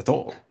PRs at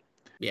all.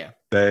 Yeah.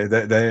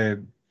 They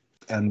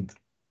and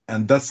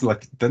and that's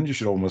like, then you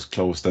should almost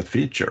close that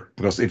feature,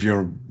 because if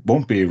you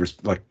won't be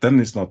like, then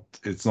it's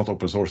not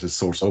open source, it's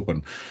source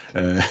open.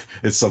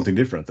 It's something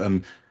different.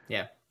 And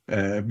Yeah.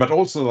 but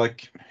also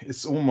like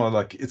it's almost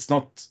like it's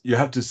not, you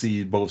have to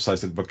see both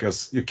sides of it,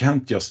 because you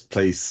can't just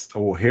place,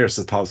 oh, here's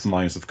 1,000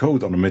 lines of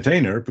code on a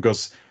maintainer,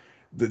 because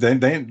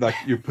then like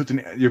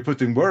you're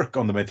putting work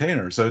on the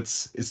maintainer. So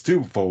it's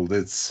twofold.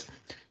 It's,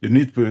 you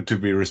need to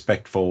be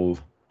respectful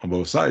on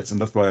both sides, and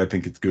that's why I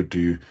think it's good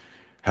to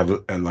have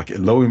like a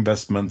low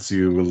investment, so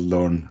you will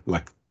learn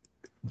like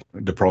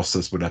the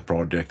process with that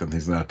project and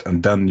things like that,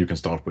 and then you can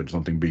start with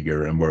something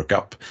bigger and work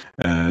up.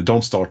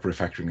 Don't start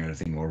refactoring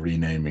anything or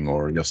renaming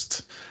or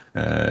just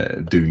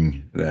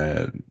doing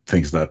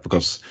things that,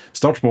 because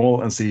start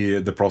small and see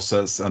the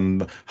process,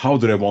 and how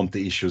do they want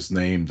the issues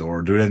named,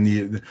 or do they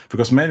need,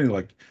 because many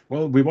like,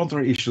 well, we want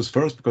our issues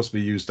first because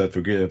we use that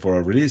for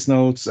our release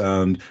notes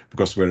and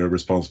because we're a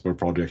responsible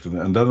project,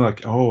 and then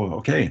like, oh,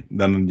 okay,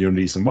 then you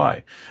reason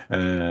why.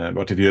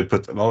 But if you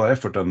put a lot of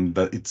effort and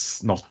that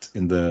it's not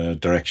in the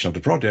direction of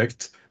the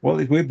project, well,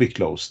 it will be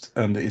closed,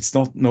 and it's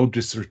not, no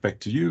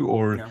disrespect to you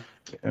or No.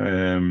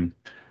 um,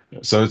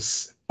 so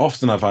it's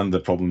often I find the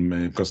problem,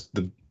 because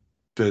the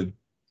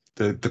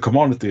the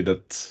commodity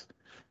that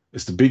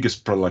is the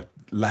biggest product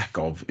lack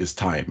of is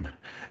time.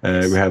 We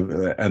Yes. have,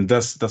 and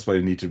that's why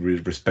you need to be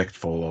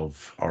respectful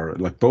of our,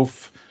 like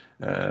both.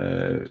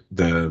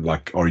 the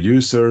like our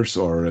users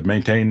or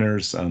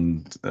maintainers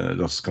and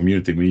just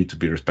community. We need to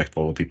be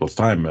respectful of people's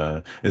time.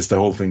 It's the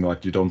whole thing.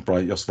 Like you don't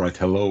just write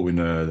hello in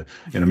a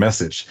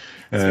message.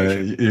 It's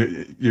very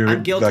true. You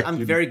I'm guilty. like I'm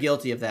you, very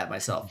guilty of that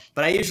myself.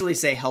 But I usually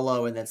say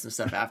hello and then some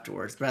stuff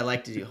afterwards. But I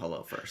like to do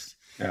hello first.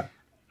 yeah.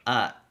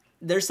 Uh,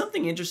 there's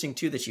something interesting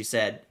too that you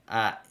said,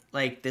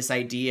 like this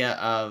idea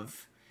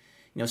of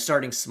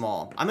starting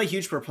small. I'm a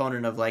huge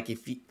proponent of like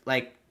if you,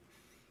 like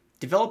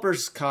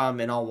developers come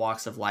in all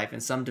walks of life,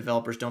 and some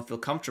developers don't feel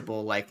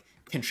comfortable like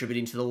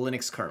contributing to the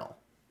Linux kernel,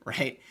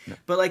 right? Yeah.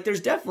 But like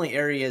there's definitely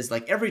areas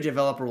like every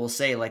developer will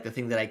say like the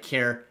thing that I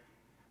care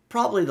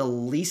probably the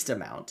least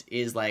amount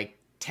is like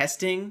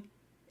testing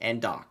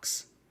and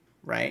docs,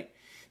 right?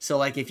 So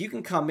like if you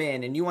can come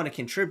in and you want to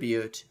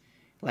contribute,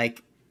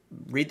 like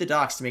read the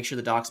docs to make sure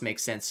the docs make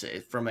sense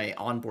from a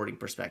onboarding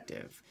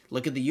perspective.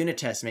 Look at the unit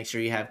tests, make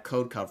sure you have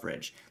code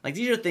coverage. Like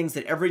these are things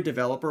that every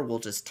developer will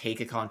just take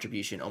a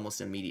contribution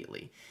almost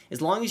immediately. As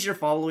long as you're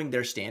following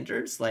their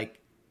standards, like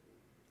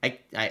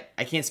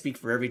I can't speak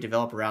for every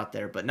developer out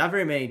there, but not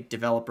very many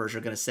developers are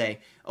going to say,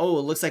 "Oh,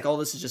 it looks like all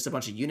this is just a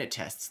bunch of unit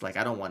tests. Like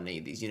I don't want any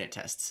of these unit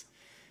tests."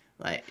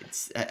 Like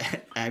it's,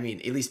 I mean,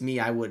 at least me,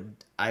 I would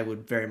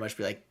very much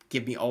be like,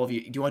 "Give me all of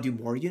you. Do you want to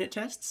do more unit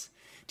tests?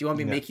 Do you want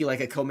me to Yeah. make you like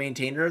a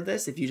co-maintainer of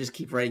this if you just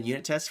keep writing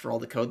unit tests for all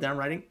the code that I'm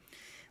writing?"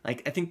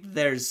 Like I think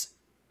there's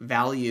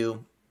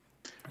value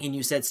in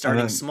you said And starting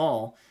then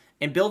small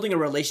and building a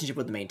relationship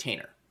with the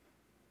maintainer.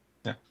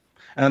 yeah.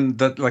 And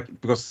that like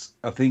because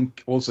I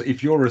think also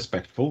if you're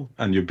respectful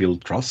and you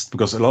build trust,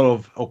 because a lot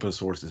of open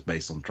source is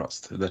based on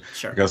trust.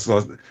 Sure.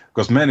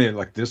 Because many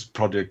like these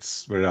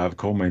projects where I have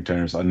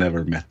co-maintainers I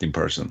never met in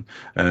person,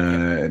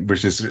 Yep.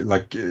 which is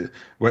like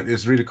when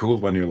it's really cool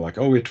when you're like,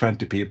 oh, we're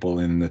 20 people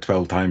in the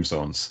 12 time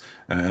zones,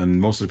 and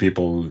most of the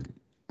people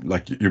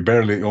like you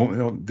barely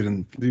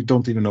didn't you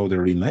don't even know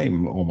their real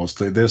name almost.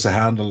 There's a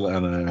handle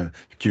and a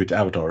cute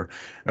avatar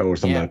or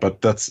something Yeah.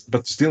 like that.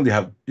 But still you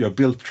have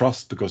built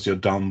trust because you've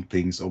done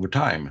things over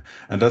time,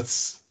 and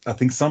that's I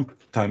think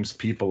sometimes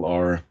people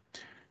are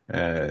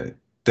uh,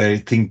 they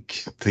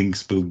think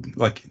things will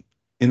like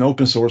in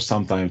open source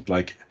sometimes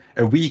like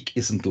a week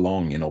isn't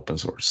long in open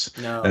source.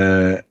 No.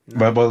 But,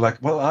 No. but like,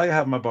 well, I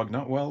have my bug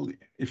now. Well,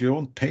 if you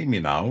don't pay me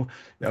now,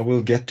 I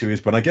will get to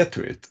it when I get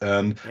to it.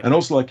 And Yep.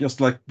 also like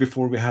just like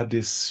before we had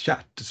this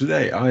chat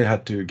today, I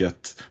had to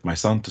get my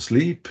son to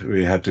sleep.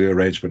 We had to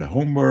arrange with the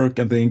homework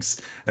and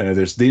things.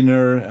 There's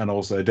dinner and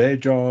also a day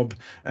job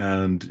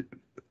and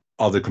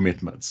other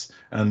commitments.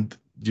 And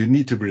you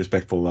need to be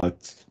respectful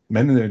that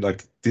many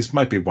like this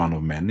might be one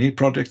of many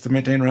projects the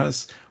maintainer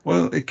has.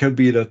 Well, it could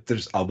be that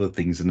there's other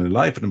things in their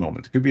life at the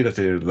moment. It could be that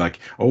they're like,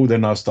 oh, they're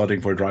now studying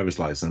for a driver's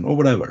license or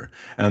whatever.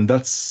 And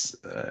that's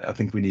I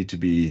think we need to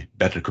be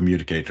better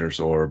communicators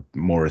or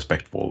more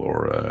respectful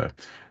or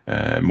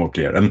more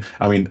clear. And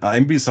I mean,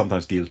 I'm be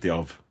sometimes guilty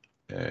of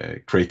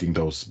creating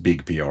those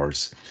big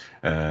PRs.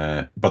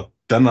 But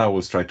then I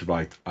always try to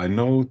write, I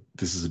know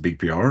this is a big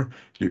PR.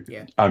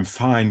 Yeah. I'm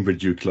fine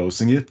with you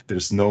closing it.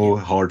 There's no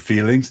Yep. hard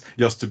feelings.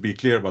 Just to be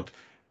clear, but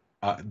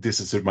this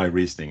is my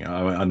reasoning.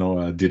 I know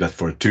I did that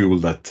for a tool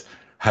that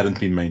hadn't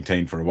been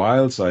maintained for a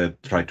while, so I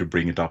tried to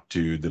bring it up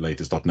to the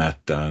latest .NET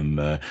and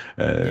Yeah.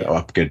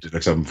 upgrade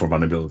it some for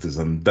vulnerabilities,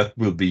 and that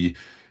will be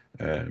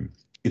um,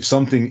 if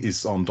something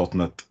is on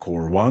 .NET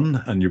Core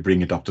 1 and you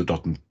bring it up to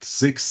 .NET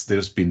 6,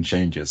 there's been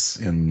changes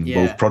in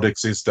both Yeah. project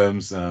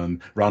systems and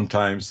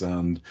runtimes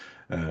and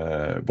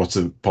what's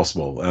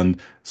possible.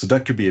 And so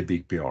that could be a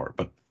big PR,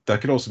 but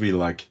that could also be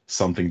like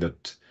something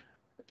that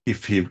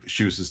if he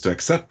chooses to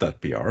accept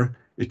that PR,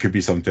 it could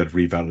be something that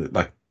revalid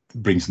like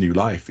brings new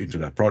life into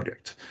that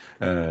project.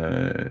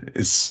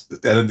 It's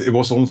and it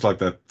was almost like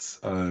that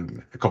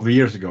a couple of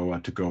years ago. I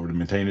took over the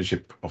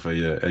maintainership of a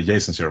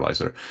JSON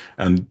serializer,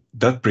 and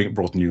that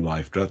brought new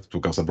life. That's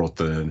because I brought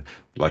the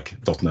like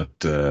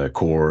 .NET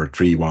Core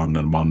 3.1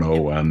 and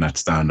 1.0 Yep. and Net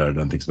Standard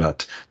and things like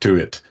that to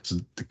it. So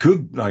it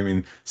could, I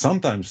mean,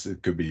 sometimes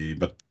it could be,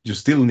 but you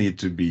still need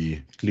to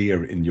be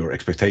clear in your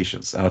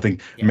expectations. And I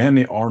think Yeah.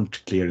 many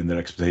aren't clear in their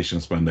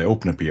expectations when they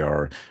open a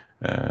PR.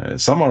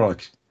 Some are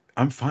like,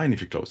 I'm fine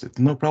if you close it,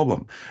 no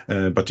problem.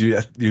 But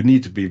you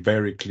need to be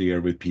very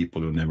clear with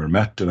people you never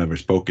met and never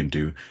spoken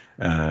to.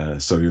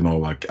 So you know,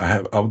 like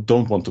I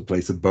don't want to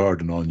place a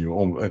burden on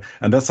you,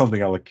 and that's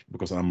something I like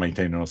because I'm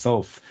maintaining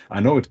myself. I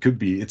know it could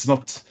be. It's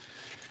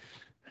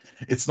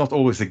not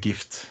always a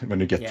gift when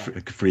you get Yeah.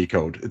 free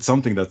code. It's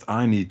something that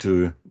I need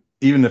to,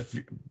 even if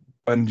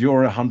when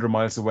you're 100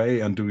 miles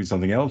away and doing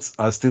something else,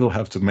 I still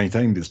have to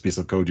maintain this piece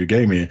of code you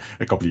gave me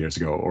a couple of years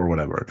ago or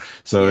whatever.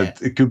 So Yeah.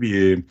 it could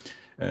be,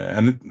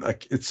 and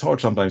like it's hard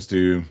sometimes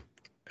to,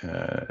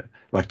 uh,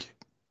 like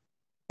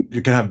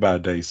you can have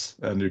bad days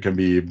and you can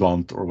be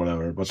blunt or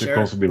whatever, but it can Sure.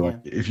 also be like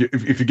Yeah.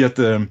 if you get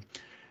the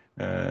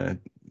uh,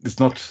 it's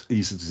not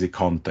easy to see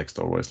context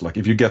always. Like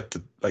if you get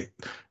like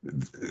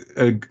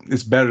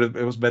it's better.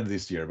 It was better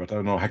this year, but I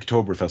don't know.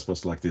 Hacktoberfest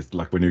was like this.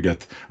 Like when you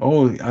get,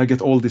 oh, I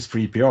get all these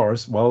free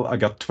PRs. Well, I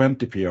got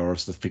 20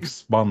 PRs that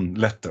fix one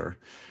letter.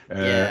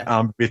 Yeah.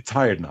 I'm a bit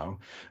tired now.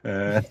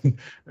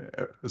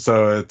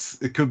 So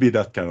it could be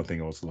that kind of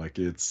thing also. Like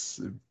you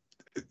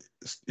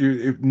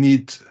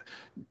need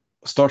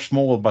start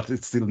small, but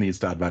it still needs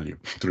to add value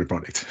to the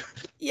product.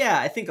 Yeah,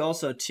 I think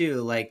also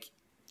too, like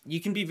you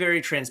can be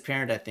very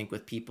transparent, I think,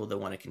 with people that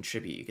want to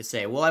contribute. You could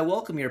say, well, I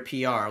welcome your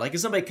PR. Like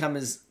if somebody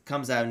comes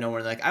out of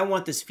nowhere, like, I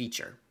want this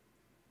feature.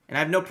 And I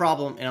have no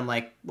problem, and I'm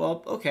like,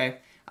 well, okay,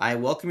 I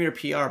welcome your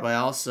PR, but I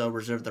also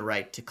reserve the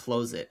right to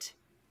close it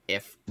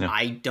if Yeah.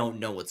 I don't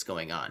know what's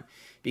going on.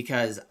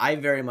 Because I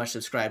very much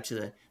subscribe to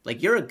the,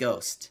 like, you're a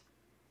ghost.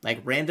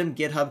 Like, random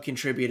GitHub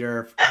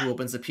contributor who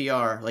opens a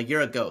PR, like,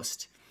 you're a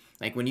ghost.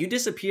 Like, when you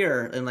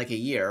disappear in, like, a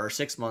year or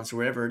 6 months or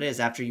whatever it is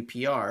after you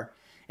PR,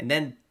 and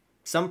then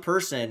some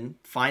person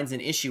finds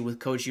an issue with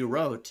code you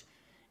wrote,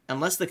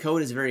 unless the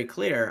code is very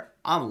clear,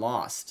 I'm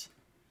lost.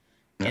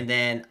 Yeah. And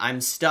then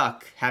I'm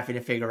stuck having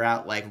to figure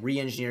out, like,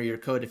 re-engineer your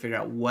code to figure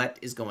out what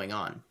is going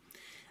on.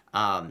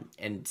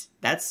 And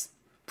that's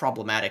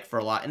problematic for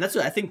a lot. And that's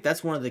what I think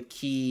that's one of the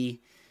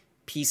key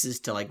pieces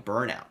to, like,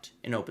 burnout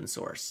in open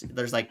source.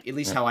 There's, like, at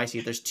least how I see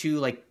it, there's two,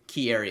 like,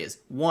 key areas.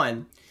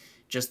 One,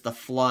 just the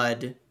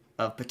flood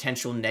of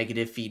potential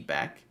negative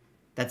feedback.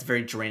 That's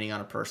very draining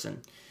on a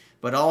person.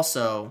 But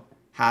also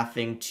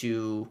having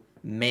to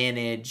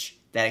manage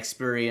that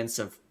experience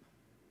of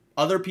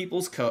other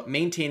people's code,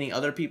 maintaining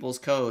other people's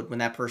code when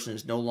that person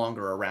is no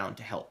longer around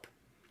to help.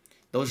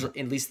 Those are,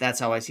 at least that's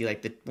how I see,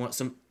 like,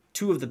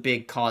 two of the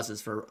big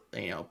causes for,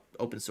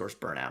 open source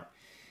burnout.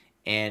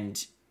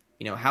 And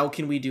how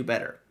can we do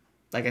better?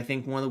 Like, I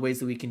think one of the ways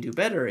that we can do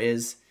better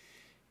is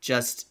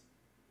just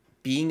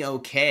being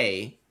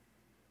okay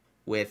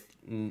with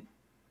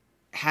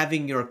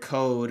having your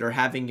code or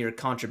having your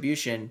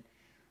contribution,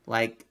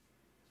 like,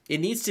 it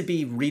needs to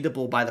be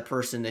readable by the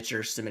person that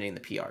you're submitting the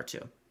PR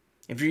to.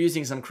 If you're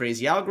using some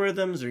crazy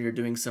algorithms, or you're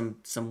doing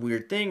some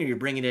weird thing, or you're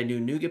bringing in a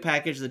new NuGet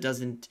package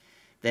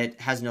that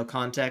has no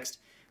context,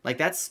 like,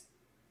 that's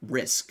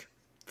risk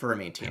for a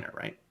maintainer,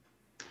 right?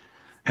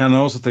 And I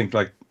also think,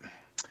 like,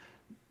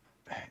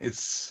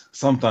 it's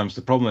sometimes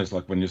the problem is,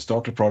 like, when you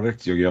start a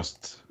project, you're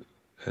just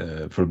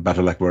for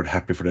better lack word,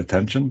 happy for the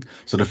attention.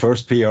 So the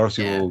first PRs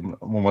you will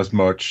almost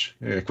merge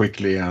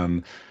quickly,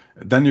 and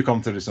then you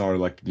come to the scenario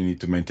like you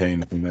need to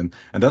maintain it, and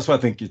that's why I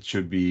think it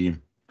should be.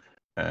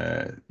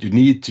 You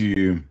need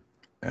to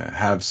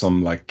have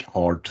some, like,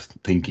 hard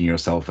thinking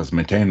yourself as a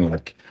maintainer,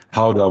 like,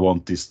 how do I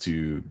want this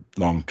to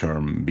long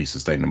term be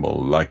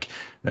sustainable? Like,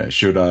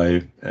 should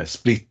I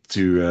split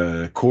to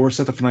a core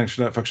set of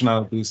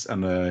functionalities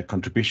and a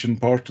contribution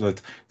part,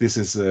 that this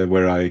is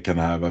where I can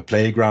have a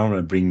playground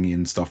and bring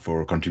in stuff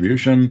for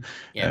contribution,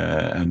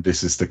 and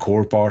this is the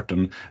core part.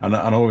 And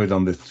I know we've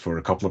done this for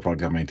a couple of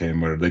projects I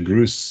maintain where they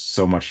grew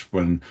so much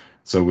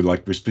so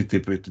we split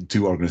it with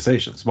two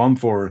organizations. One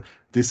for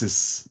this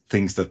is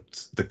things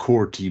that the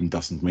core team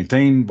doesn't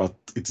maintain, but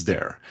it's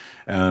there.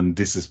 And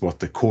this is what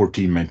the core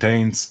team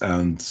maintains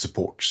and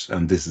supports,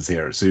 and this is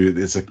here. So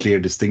it's a clear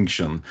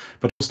distinction.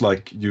 But it's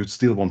like you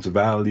still want to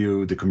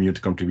value the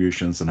community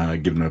contributions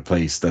and give them a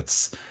place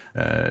that's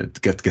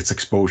gets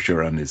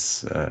exposure and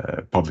is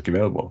publicly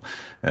available.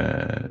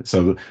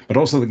 But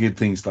also the good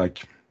things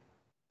like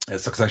a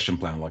succession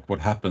plan, like what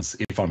happens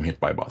if I'm hit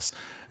by a bus,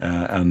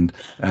 and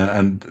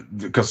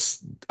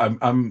because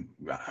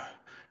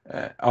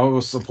I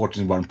was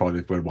unfortunately in one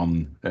project where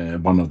one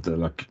of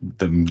the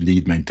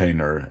lead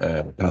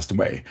maintainer passed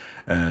away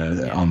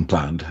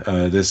unplanned.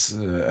 And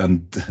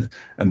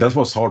that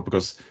was hard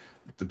because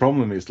the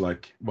problem is,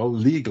 like, well,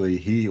 legally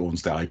he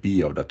owns the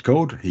IP of that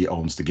code, he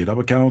owns the GitHub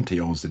account, he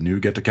owns the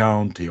NuGet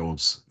account, he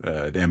owns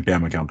the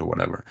npm account or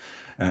whatever.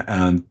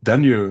 And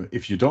then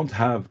if you don't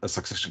have a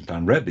succession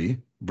plan ready,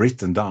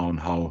 written down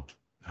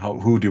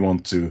who do you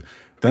want to,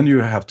 then you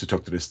have to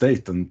talk to the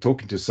state, and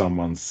talking to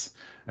someone's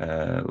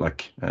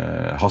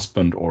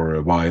husband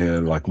or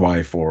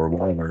wife or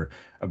whatever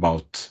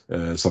about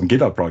some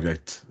GitHub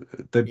project,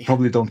 they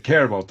probably don't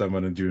care about them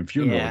when they're doing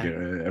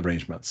funeral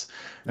arrangements.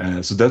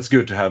 So that's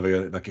good to have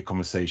a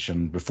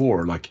conversation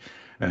before,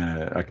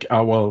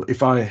 well,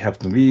 if I have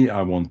to be,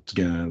 I want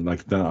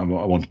I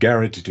want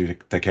Gary to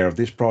take care of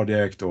this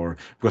project, or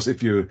because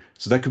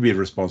so that could be a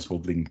responsible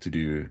thing to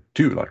do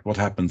too. Like, what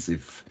happens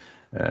if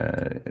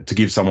to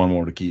give someone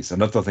more the keys,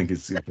 and that I think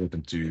is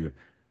important to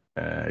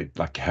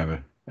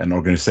have an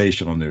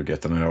organization on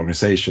NuGet and an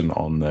organization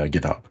on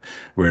GitHub,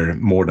 where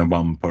more than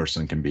one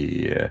person can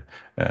be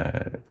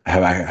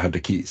have the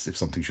keys if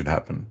something should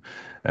happen,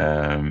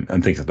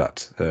 and things like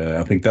that.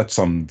 I think that's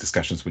some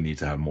discussions we need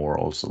to have more.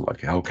 Also,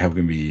 like, how can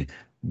we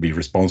be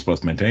responsible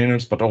as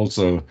maintainers, but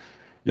also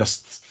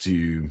just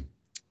to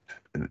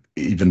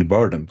even the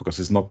burden, because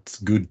it's not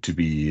good to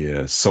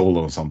be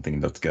solo on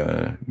something that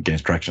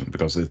gains traction,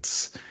 because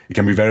it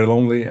can be very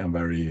lonely and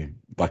very,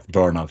 like,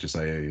 burnout. You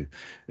say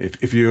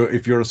if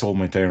you're a sole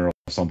maintainer of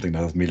something that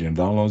has 1 million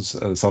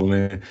downloads,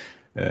 suddenly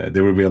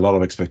there will be a lot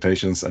of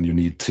expectations, and you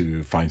need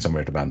to find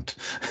somewhere to vent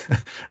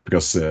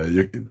because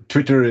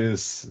Twitter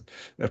is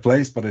a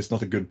place, but it's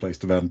not a good place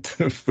to vent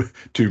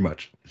too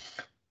much.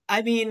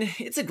 I mean,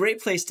 it's a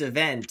great place to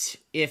vent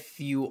if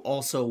you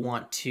also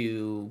want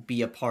to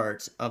be a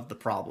part of the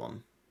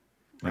problem,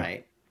 Yeah.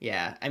 right?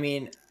 Yeah. I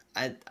mean,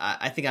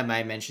 I think I might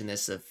have mentioned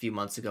this a few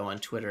months ago on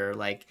Twitter.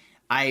 Like,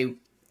 I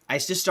I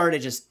just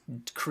started just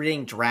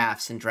creating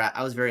drafts and draft.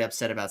 I was very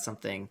upset about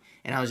something,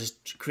 and I was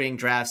just creating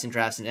drafts and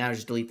drafts, and I would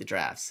just delete the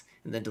drafts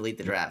and then delete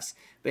the drafts.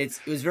 But it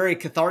was very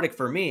cathartic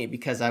for me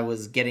because I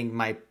was getting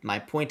my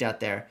point out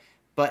there.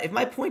 But if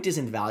my point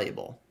isn't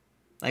valuable,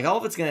 like all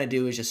of it's gonna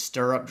do is just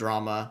stir up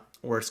drama,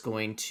 or it's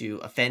going to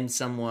offend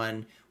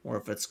someone, or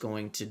if it's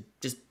going to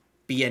just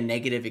be a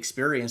negative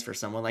experience for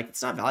someone, like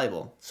it's not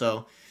valuable.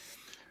 So,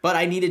 but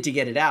I needed to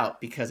get it out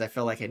because I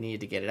felt like I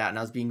needed to get it out, and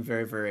I was being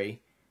very,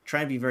 very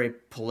trying to be very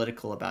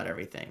political about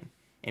everything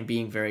and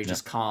being very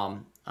just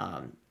calm.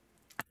 And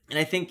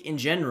I think in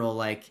general,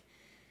 like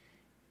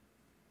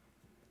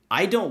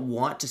I don't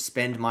want to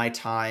spend my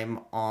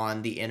time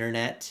on the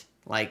internet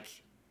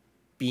like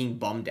being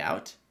bummed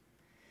out.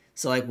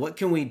 So like what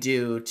can we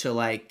do to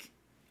like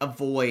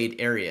avoid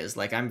areas?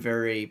 Like I'm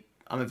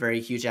a very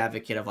huge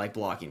advocate of like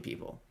blocking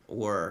people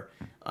or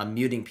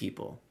muting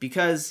people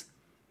because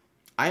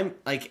I'm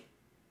like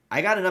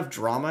I got enough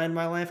drama in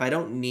my life. I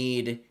don't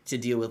need to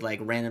deal with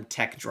like random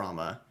tech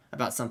drama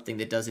about something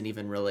that doesn't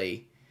even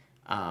really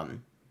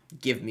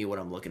give me what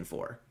I'm looking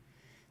for.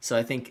 So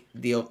I think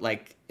the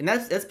like, and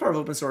that's part of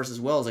open source as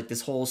well, is like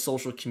this whole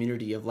social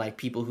community of like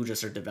people who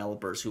just are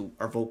developers who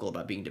are vocal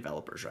about being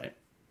developers, right?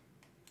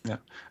 Yeah,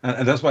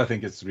 and that's why I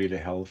think it's really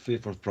healthy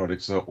for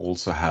projects to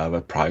also have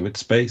a private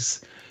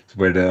space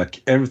where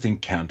like, everything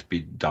can't be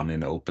done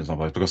in open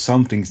sometimes because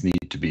some things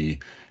need to be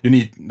you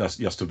need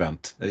just to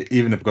vent,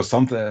 even if, because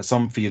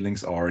some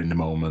feelings are in the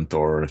moment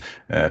or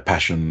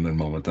passion in the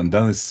moment, and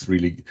then it's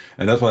really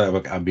and that's why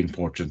I've been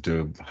fortunate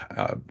to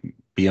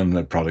be on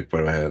a project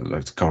where I have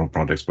like a couple of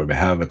projects where we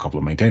have a couple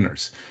of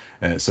maintainers,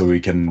 so we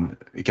can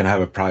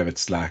have a private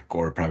Slack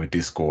or a private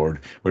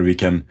Discord where we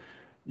can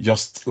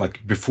just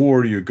like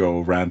before you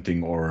go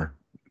ranting or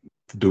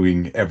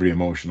doing every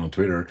emotion on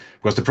Twitter.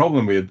 Because the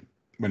problem with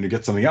when you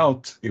get something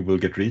out, it will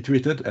get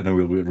retweeted and it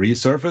will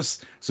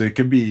resurface. So it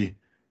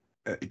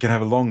can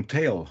have a long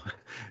tail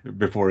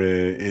before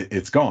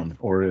it's gone,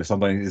 or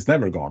sometimes it's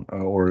never gone,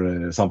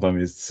 or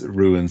sometimes it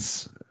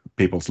ruins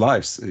people's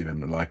lives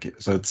even. Like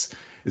so,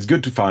 it's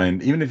good to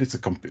find even if it's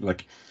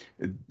like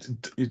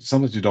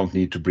sometimes you don't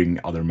need to bring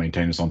other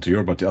maintainers onto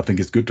your, but I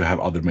think it's good to have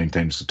other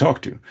maintainers to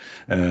talk to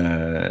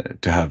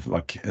have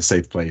like a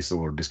safe place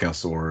or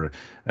discuss or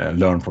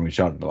learn from each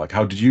other. Like,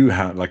 how did you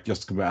like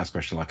just to ask a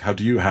question like, how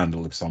do you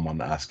handle if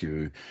someone asks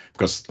you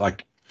because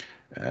like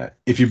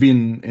if you've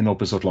been in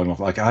open source long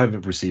enough, like I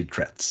have received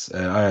threats,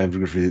 I have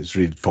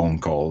received phone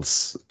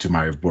calls to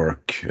my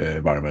work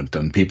environment,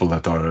 and people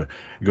that are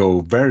go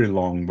very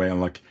long way.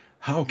 And like,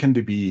 how can they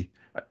be?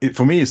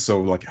 For me, it's so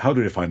like, how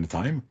do they find the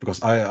time?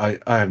 Because I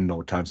have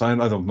no time, so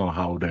I don't know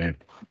how they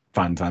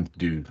find time to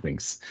do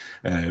things.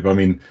 But I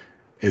mean,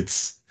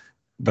 it's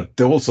but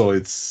also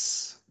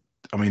it's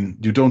I mean,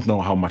 you don't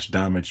know how much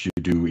damage you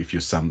do if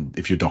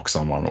you dock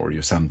someone or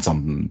you send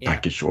some Yeah,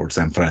 package or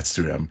send threats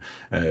to them.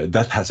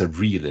 That has a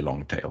really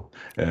long tail.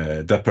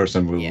 That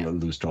person will yeah,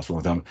 lose trust for a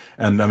long time.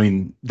 And I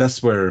mean,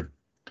 that's where.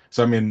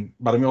 So I mean,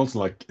 but I mean also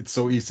like it's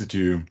so easy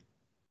to.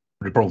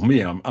 The problem for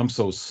me, I'm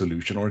so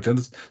solution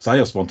oriented, so I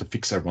just want to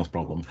fix everyone's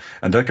problem,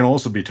 and that can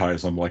also be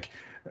tiresome. Like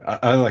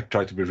I like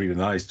try to be really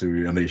nice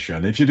to an issue,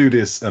 and if you do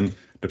this, and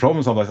the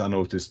problem sometimes I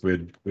notice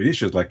with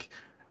issues like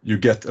you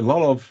get a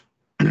lot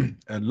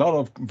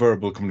of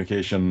verbal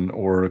communication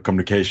or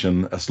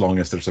communication as long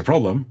as there's a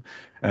problem,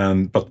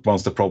 and but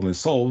once the problem is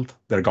solved,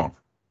 they're gone.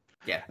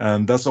 yeah,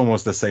 And that's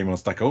almost the same on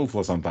Stack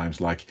Overflow sometimes.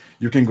 Like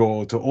you can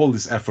go to all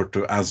this effort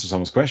to answer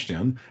someone's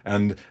question,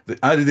 and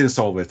I didn't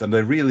solve it, and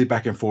they're really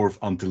back and forth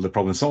until the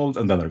problem is solved,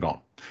 and then they're gone.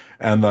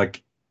 And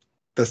like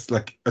that's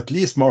like at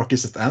least mark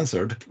is it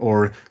answered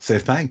or say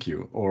thank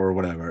you or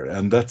whatever.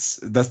 And that's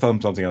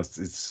something else.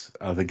 It's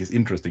I think is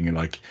interesting. And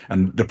like,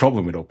 and the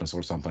problem with open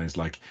source sometimes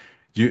like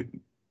you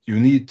you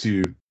need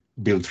to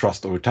build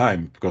trust over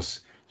time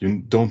because you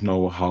don't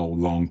know how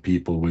long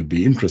people will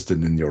be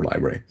interested in your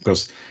library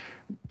because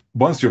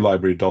once your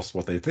library does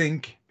what they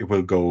think, it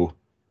will go.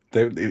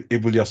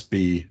 It will just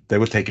be. They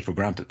will take it for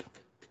granted.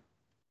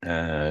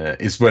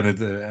 It's when it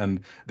and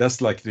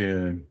that's like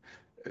the.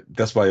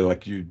 That's why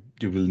like you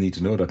will need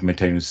to know that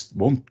maintainers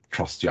won't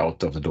trust you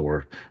out of the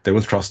door. They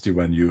will trust you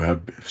when you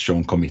have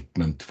shown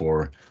commitment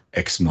for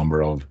X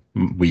number of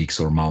weeks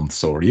or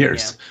months or yeah.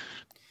 years.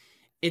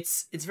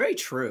 It's very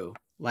true.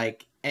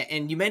 Like,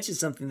 and you mentioned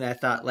something that I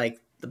thought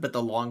like, but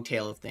the long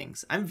tail of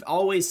things. I'm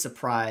always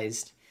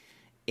surprised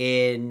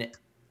in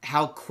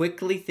how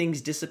quickly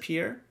things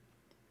disappear.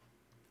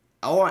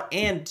 Oh,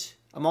 and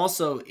I'm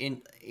also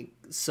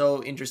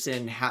so interested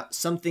in how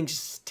some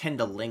things tend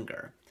to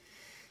linger.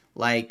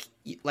 Like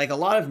a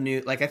lot of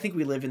new like I think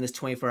we live in this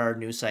 24-hour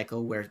news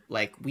cycle where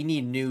like we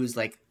need news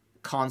like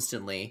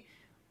constantly,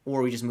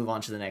 or we just move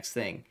on to the next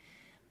thing.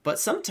 But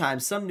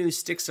sometimes some news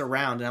sticks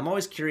around, and I'm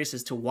always curious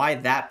as to why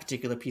that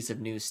particular piece of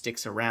news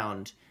sticks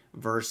around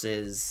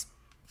versus,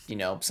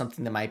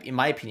 something that might, in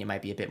my opinion,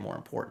 might be a bit more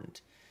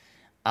important.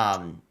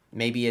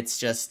 Maybe it's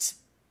just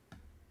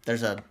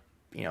there's a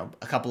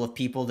couple of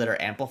people that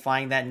are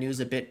amplifying that news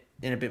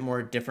in a bit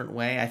more different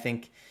way.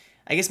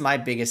 I guess my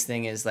biggest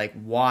thing is like,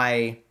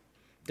 why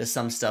does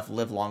some stuff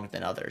live longer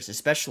than others?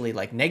 Especially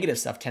like negative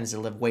stuff tends to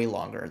live way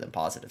longer than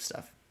positive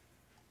stuff.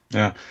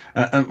 Yeah,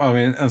 and I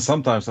mean, and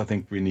sometimes I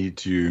think we need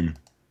to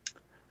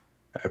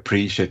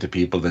appreciate the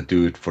people that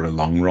do it for the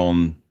long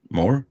run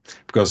more,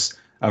 because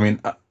I mean,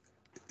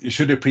 you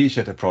should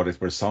appreciate a project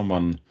where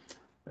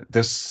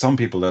there's some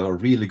people that are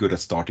really good at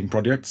starting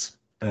projects,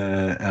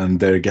 and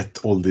they get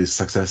all this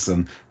success,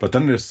 but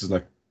then there's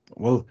like,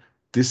 well,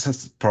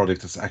 this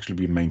project has actually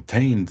been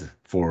maintained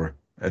for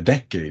a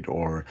decade,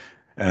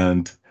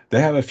 and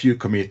they have a few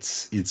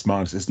commits each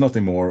month. It's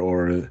nothing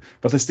more,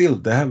 but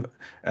they have,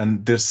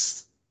 and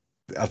there's,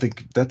 I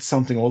think that's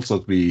something also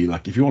to be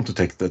like, if you want to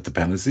take the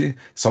dependency,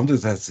 something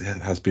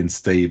that has been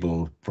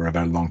stable for a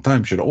very long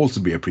time should also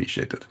be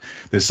appreciated.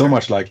 There's so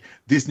much like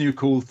this new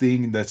cool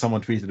thing that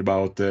someone tweeted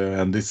about,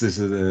 and this is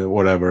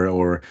whatever,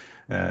 or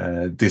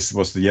this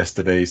was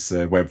yesterday's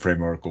web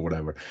framework or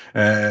whatever.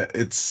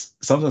 It's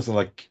sometimes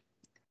like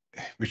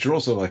we should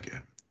also like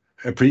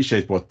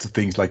appreciate what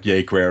things like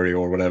jQuery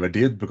or whatever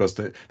did, because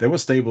they were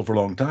stable for a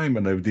long time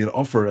and they did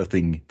offer a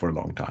thing for a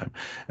long time.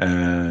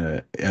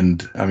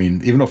 And I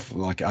mean, even if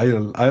like I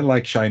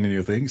like shiny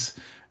new things,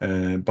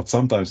 but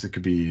sometimes it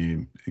could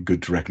be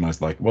good to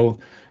recognize like, well,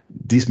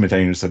 these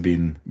maintainers have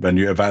been, when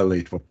you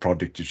evaluate what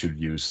project you should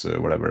use,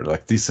 whatever,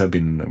 like these have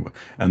been,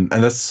 and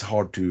that's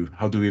hard to,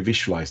 how do we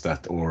visualize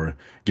that or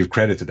give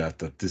credit to that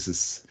this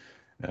is,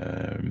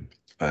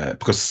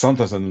 because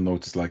sometimes I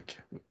notice like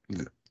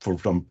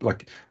from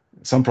like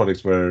some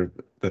projects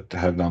that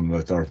have done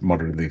that are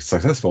moderately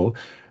successful,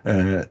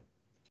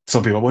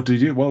 some people, what do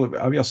you do? Well,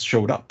 I just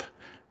showed up.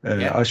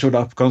 I showed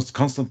up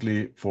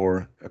constantly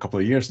for a couple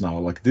of years now.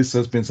 Like this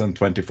has been since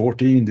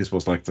 2014. This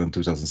was like in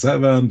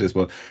 2007. This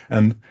was,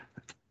 and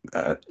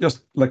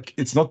just like,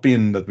 it's not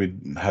been that we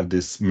have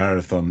this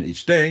marathon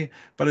each day,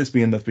 but it's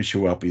been that we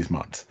show up each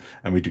month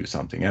and we do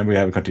something and we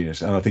have a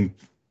continuous. And I think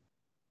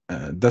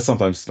that's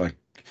sometimes like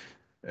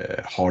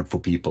hard for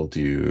people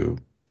to.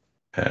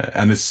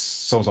 And it's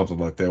something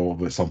like they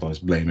always sometimes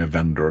blame a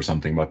vendor or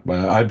something. But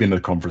I've been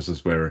at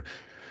conferences where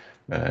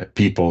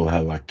people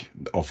have like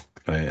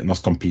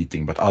not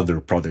competing, but other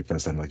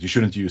projects, and like, you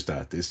shouldn't use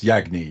that. It's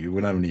Yagni, you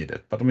will never need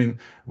it. But I mean,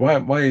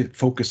 why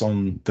focus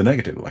on the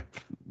negative? Like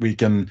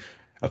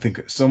I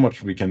think so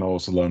much we can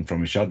also learn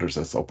from each other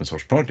as open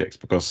source projects,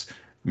 because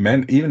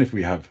even if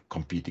we have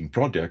competing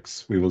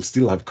projects, we will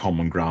still have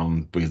common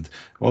ground with,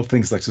 well,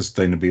 things like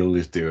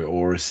sustainability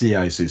or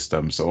CI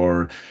systems,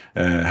 or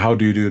how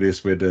do you do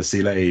this with the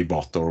CLA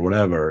bot or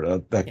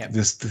whatever.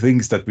 These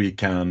things that we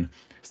can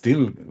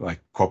still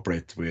like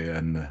cooperate with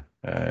and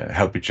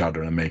help each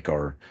other and make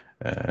our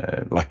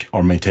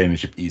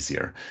maintainership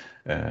easier.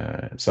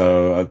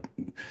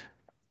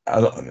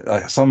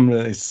 Some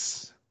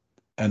is,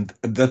 and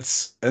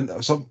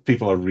some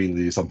people are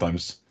really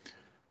sometimes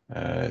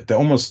they're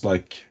almost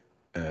like,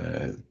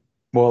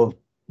 well,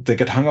 they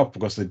get hung up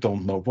because they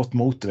don't know what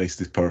motivates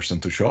this person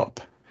to show up.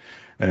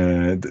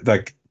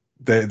 Like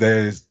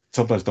they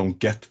sometimes don't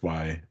get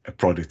why a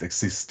project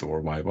exists or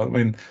why. Well, I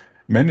mean,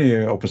 many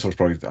open source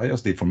projects I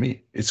just did for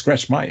me. It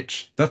scratched my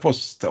itch. That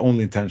was the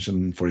only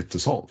intention for it to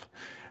solve,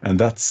 and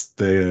that's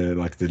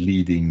the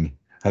leading,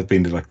 has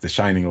been like the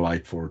shining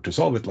light to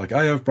solve it. Like,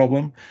 I have a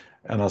problem,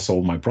 and I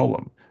solve my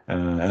problem,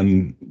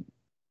 and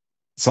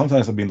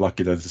sometimes I've been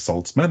lucky that it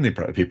solves many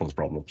people's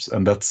problems,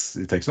 and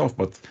it takes off.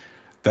 But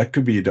that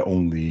could be the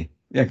only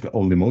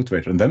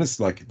motivator, and then it's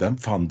like, then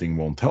funding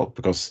won't help,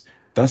 because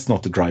that's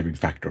not the driving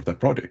factor of that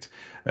project.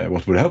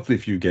 What would help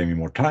if you gave me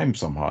more time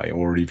somehow,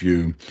 or if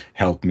you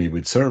helped me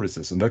with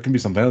services, and that can be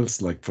something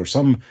else. Like for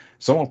some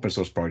open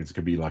source projects, it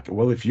could be like,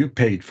 well, if you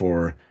paid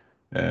for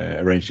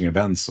arranging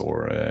events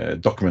or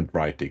document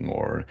writing,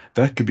 or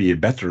that could be a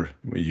better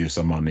use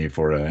of money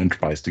for an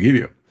enterprise to give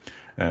you.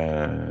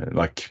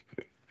 Like,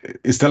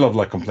 instead of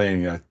like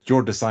complaining that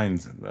your design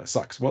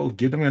sucks, well,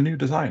 give them a new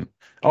design.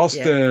 Ask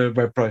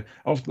the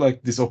of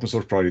like this open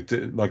source project,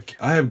 like,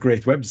 I have a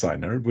great web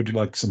designer, would you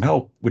like some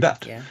help with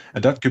that?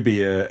 And that could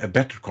be a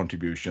better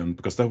contribution,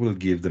 because that will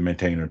give the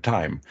maintainer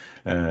time,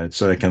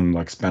 so they can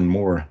like spend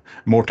more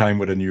time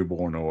with a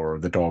newborn or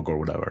the dog or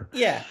whatever.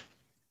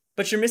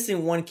 But you're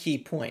missing one key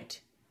point,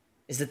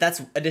 is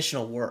that's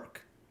additional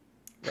work,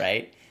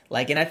 right?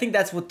 Like, and I think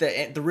that's what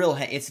the real,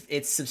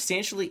 it's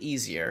substantially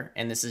easier,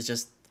 and this is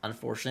just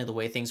unfortunately the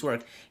way things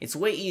work. It's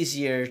way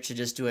easier to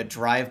just do a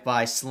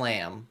drive-by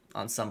slam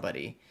on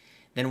somebody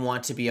than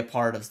want to be a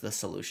part of the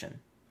solution.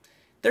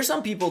 There's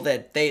some people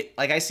that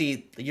I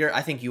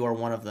think you are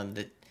one of them,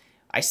 that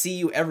I see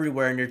you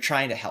everywhere and you're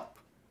trying to help,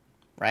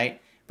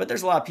 right? But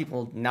there's a lot of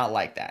people not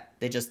like that.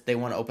 They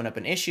want to open up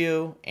an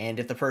issue, and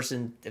if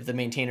the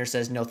maintainer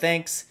says no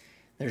thanks,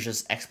 there's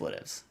just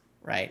expletives.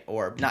 right?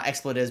 Or not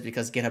expletives,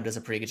 because GitHub does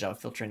a pretty good job of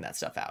filtering that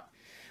stuff out.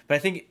 But I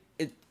think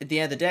at the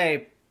end of the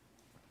day,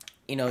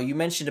 you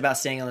mentioned about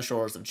staying on the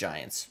shoulders of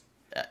giants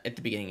at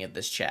the beginning of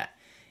this chat,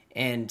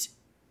 and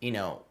you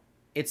know,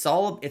 it's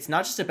not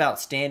just about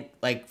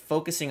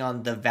focusing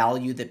on the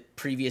value that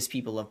previous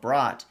people have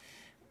brought,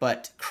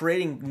 but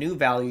creating new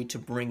value to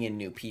bring in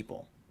new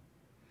people,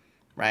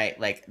 right?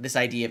 Like this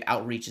idea of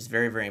outreach is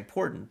very, very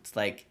important.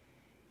 Like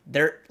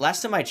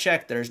last time I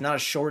checked, there's not a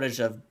shortage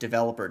of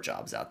developer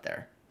jobs out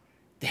there.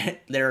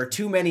 There are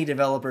too many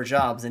developer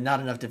jobs and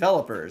not enough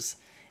developers.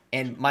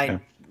 And Yeah.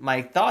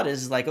 my thought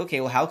is like, okay,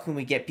 well, how can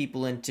we get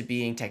people into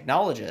being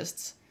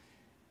technologists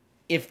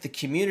if the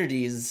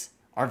communities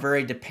are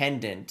very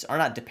dependent, or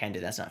not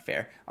dependent, that's not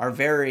fair, are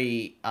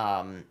very,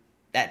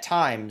 at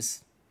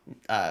times,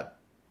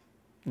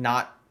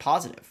 not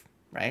positive,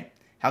 right?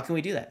 How can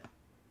we do that?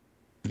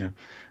 Yeah.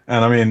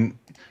 And I mean,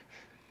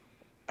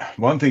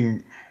 one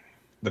thing,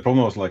 the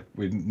problem was like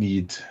we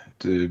need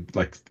to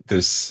like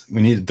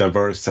we need a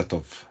diverse set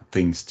of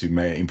things to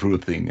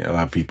improve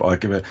people.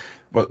 Like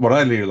what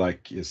I really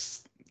like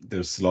is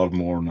there's a lot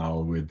more now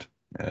with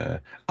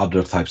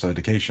other types of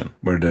education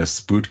where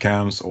there's boot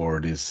camps or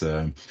this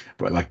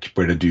like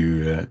where they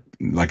do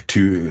like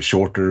two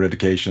shorter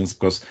educations,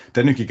 because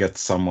then you can get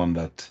someone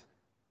that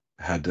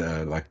had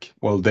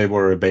they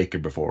were a baker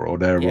before, or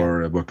they Yeah.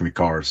 were working with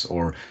cars,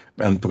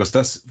 and because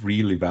that's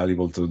really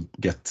valuable to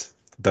get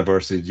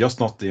diversity, just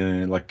not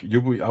like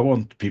I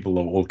want people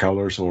of all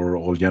colors or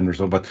all genders,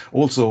 but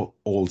also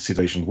all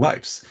situational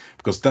lives,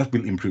 because that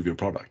will improve your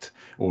product,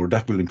 or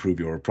that will improve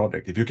your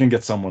product. If you can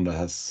get someone that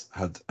has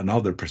had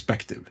another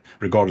perspective,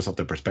 regardless of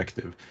the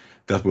perspective,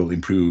 that will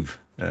improve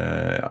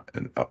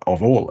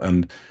of all.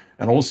 And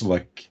also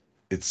like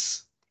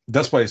it's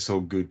that's why it's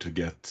so good to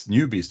get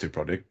newbies to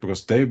product,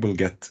 because they will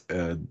get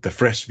the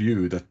fresh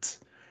view that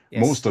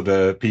Yes. most of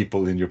the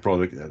people in your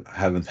product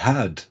haven't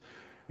had.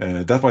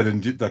 That's why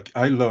like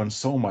I learned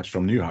so much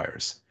from new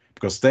hires,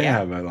 because they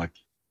Yeah. have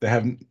they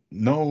have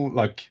no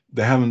like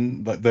they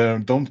haven't like they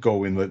don't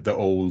go in the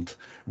old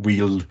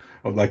wheel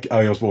of like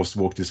I was supposed to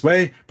walk this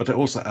way, but they Yep.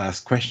 also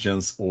ask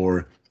questions,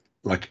 or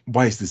like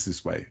why is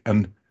this way,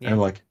 and Yeah.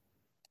 like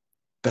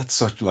that's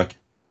such like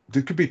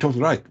it could be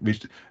totally right.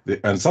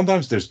 And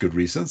sometimes there's good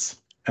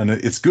reasons, and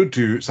it's good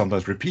to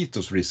sometimes repeat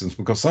those reasons,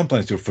 because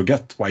sometimes you'll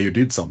forget why you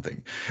did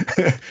something.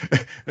 So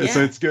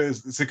Yeah. it's good.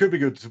 So it could be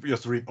good to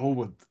just read.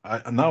 Oh,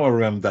 now I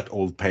remember that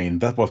old pain.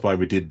 That was why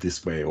we did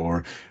this way.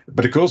 Or,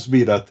 but it could also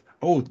be that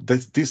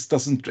this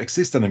doesn't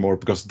exist anymore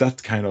because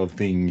that kind of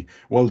thing.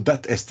 Well,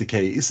 that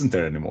SDK isn't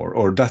there anymore,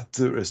 or that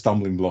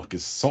stumbling block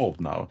is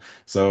solved now.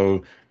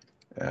 So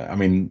I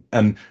mean,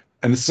 and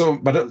so,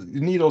 but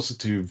you need also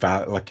to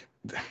like.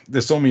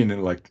 There's so many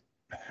like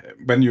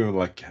when you're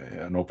like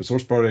an open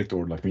source project,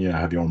 or like when you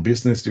have your own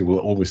business, you will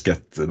always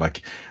get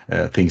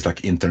things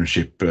like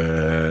internship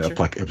Sure.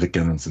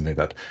 applicants and like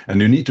that. And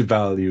you need to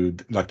value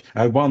like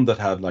I had one that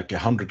had like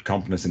 100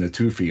 companies in a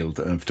two field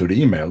to the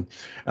email,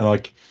 and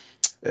like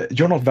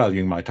you're not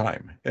valuing my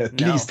time. At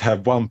least No.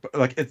 have one,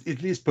 like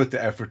at least put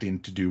the effort in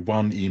to do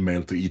one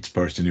email to each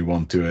person you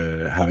want to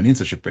have an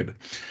internship with.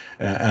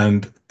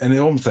 And it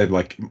almost said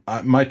like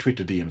my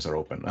Twitter DMs are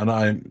open, and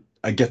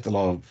I get a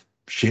lot of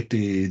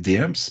shitty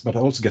DMs, but I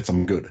also get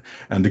some good.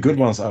 And the good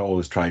Yeah. ones I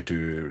always try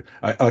to.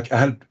 I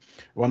had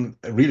one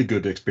really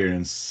good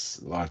experience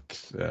like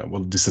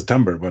this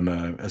September when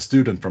a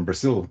student from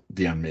Brazil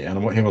DM'd me, and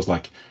he was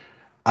like,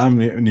 I'm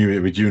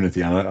new with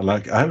Unity, and I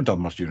haven't done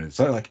much Unity,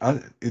 so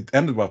it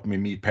ended up with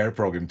me pair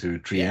programming to Yeah.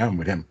 3 a.m.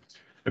 with him,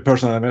 a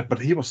person I met.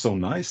 But he was so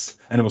nice,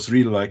 and it was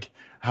really like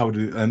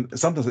and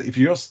sometimes if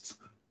you're just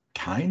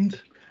kind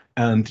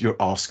and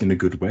you're asking in a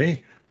good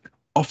way,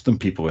 often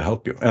people will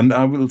help you. And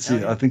I will Oh see.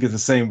 yeah. I think it's the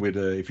same with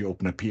if you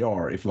open a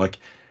PR.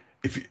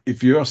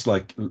 If you just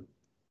like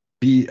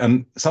be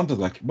and something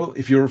like well,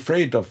 if you're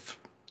afraid of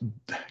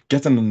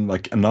getting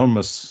like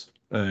anonymous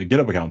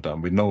GitHub account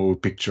down with no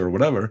picture or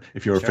whatever,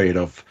 if you're Sure. afraid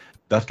of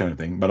that kind of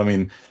thing. But I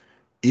mean,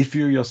 if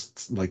you're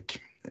just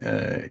like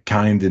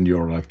kind and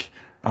you're like,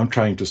 I'm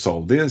trying to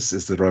solve this,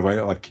 is the right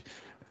way, like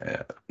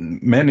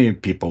many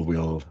people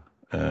will.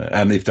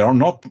 And if they are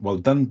not, well,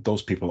 then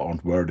those people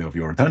aren't worthy of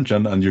your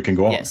attention, and you can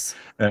go on. Yes.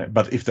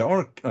 But if they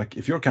are, like,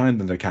 if you're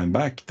kind and they're kind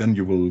back, then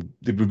it will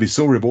be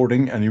so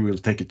rewarding, and you will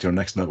take it to your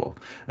next level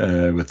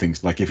with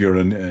things. Like if you're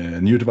a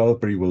new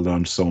developer, you will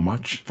learn so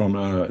much from,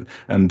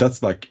 and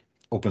that's like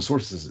open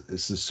source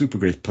is a super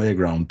great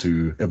playground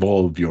to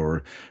evolve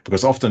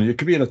because often it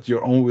could be that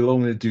will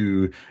only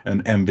do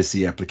an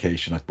MVC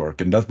application at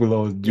work, and you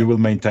Yep. will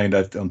maintain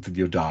that until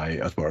you die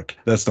at work.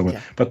 That's the way.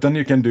 Yeah. But then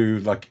you can do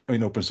like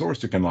in open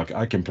source, you can like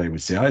I can play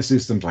with CI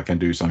systems, I can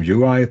do some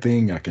UI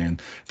thing, I can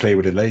play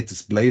with the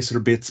latest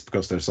Blazor bits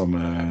because there's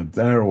some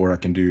there, or I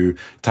can do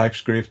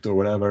TypeScript or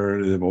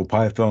whatever, or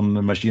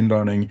Python, machine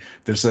learning.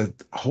 There's a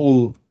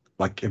whole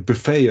like a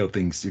buffet of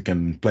things you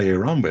can play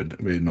around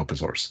with open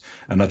source.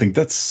 And I think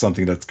that's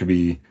something that could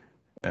be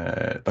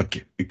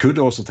like it could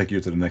also take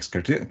you to the next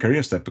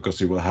career step, because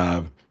you will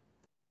have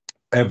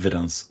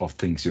evidence of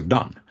things you've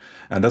done.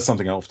 And that's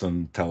something I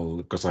often tell,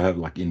 because I have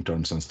like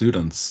interns and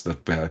students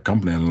that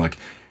accompany, and like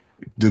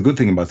the good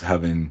thing about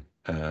having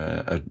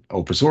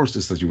open source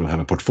is that you will have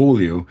a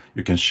portfolio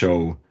you can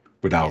show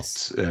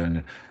Yes.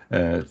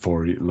 without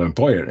for the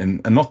employer,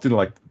 and not to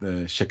like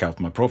check out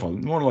my profile,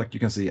 more like you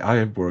can see I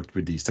have worked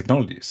with these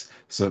technologies.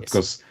 So Yes.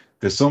 because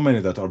there's so many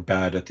that are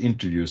bad at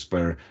interviews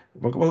where,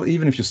 well,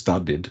 even if you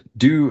studied,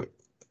 do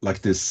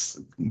like this,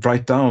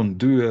 write down,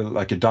 do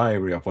like a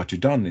diary of what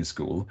you've done in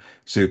school,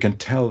 so you can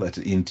tell at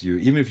the interview,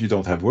 even if you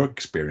don't have work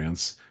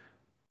experience,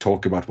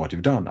 talk about what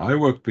you've done. I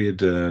worked with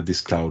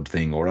this cloud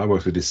thing, or I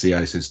worked with this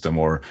CI system,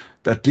 or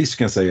at least you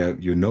can say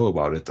you know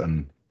about it.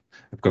 And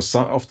because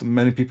often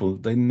many people,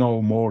 they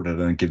know more than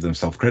they give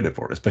themselves credit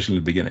for, especially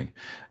in the beginning.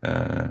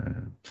 Uh,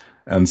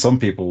 and some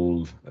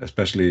people,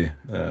 especially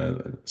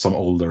some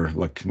older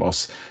like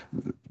us,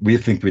 we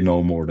think we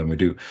know more than we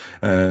do.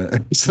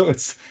 So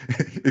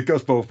it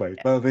goes both ways.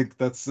 But I think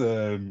that's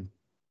so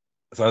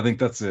I think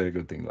that's a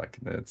good thing. Like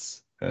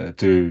that's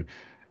to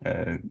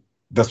uh,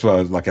 that's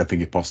why like I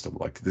think it's possible.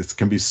 Like this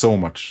can be so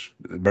much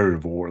very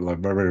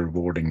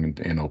rewarding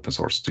in open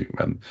source too.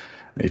 And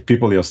if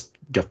people just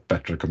get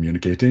better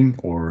communicating,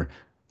 or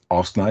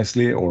ask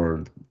nicely,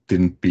 or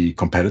didn't be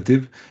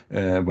competitive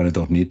when they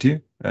don't need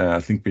to, I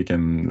think we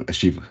can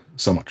achieve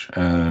so much.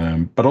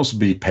 But also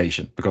be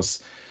patient,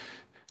 because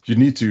you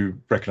need to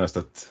recognize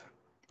that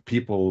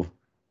people,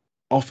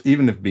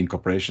 even if being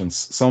corporations,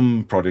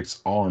 some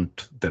projects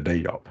aren't their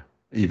day job,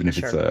 even if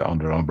it's Sure.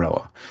 under an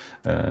umbrella.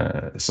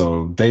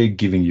 So they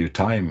giving you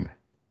time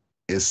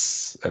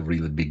is a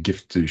really big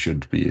gift you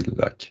should be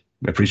like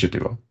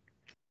appreciative of.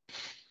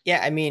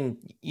 Yeah, I mean,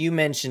 you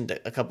mentioned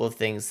a couple of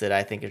things that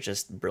I think are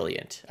just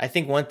brilliant. I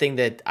think one thing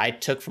that I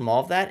took from all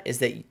of that is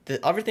that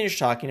everything you're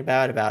talking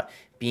about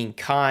being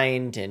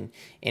kind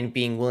and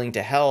being willing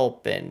to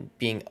help and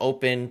being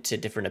open to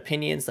different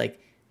opinions, like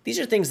these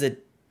are things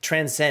that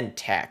transcend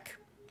tech,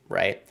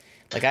 right?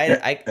 Like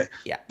Yeah,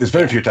 yeah, there's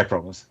very yeah. few tech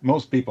problems.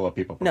 Most people are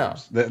people No.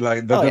 problems.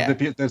 Like Oh yeah.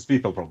 there's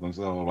people problems,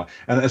 blah, blah, blah.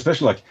 And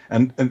especially like,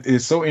 and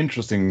it's so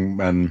interesting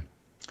when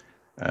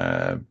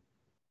uh,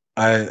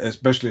 I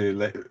especially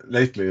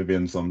lately have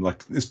been some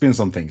like it's been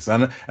some things,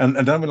 and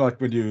then like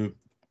when you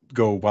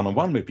go one on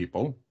one with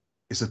people,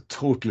 it's a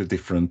totally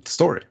different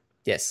story.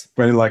 Yes.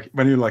 When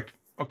you're like,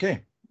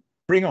 okay,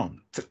 bring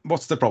on,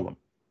 what's the problem?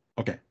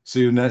 Okay, so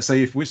you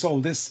say if we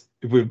solve this,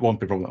 if we won't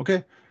be problem,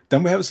 okay,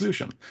 then we have a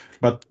solution.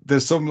 But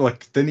there's some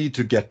like they need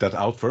to get that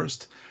out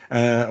first,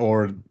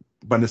 or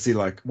when they see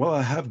like, well,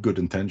 I have good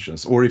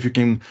intentions, or if you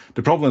can,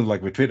 the problem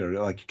like with Twitter,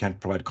 like you can't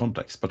provide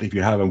context, but if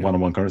you have a No.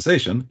 one-on-one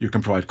conversation, you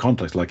can provide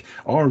context, like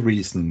our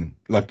reason,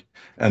 like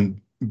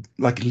and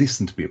like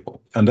listen to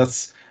people, and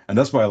that's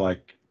why I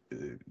like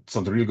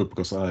something really good,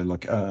 because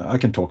I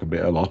can talk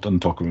a lot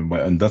and talk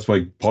about, and that's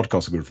why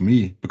podcasts are good for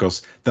me,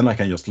 because then I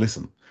can just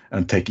listen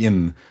and take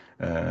in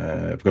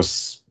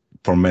because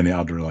from many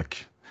other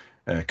like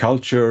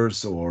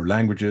cultures or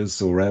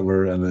languages or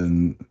whatever, and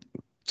then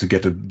to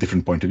get a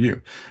different point of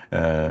view.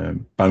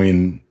 I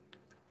mean,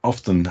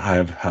 often I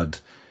have had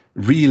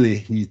really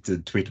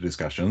heated Twitter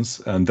discussions,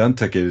 and then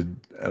take it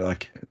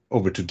like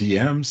over to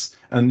DMs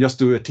and just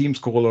do a Teams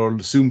call or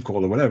Zoom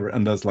call or whatever,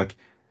 and that's like,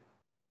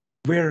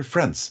 we're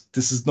friends.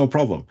 This is no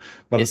problem.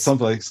 But it's Yes.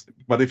 sometimes,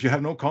 but if you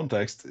have no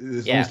context,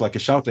 it's Yeah. almost like a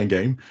shouting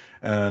game.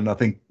 And I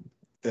think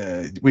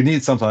we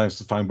need sometimes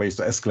to find ways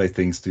to escalate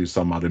things to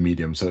some other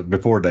medium, so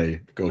before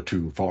they go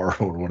too far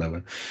or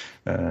whatever.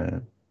 Uh,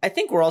 I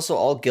think we're also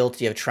all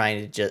guilty of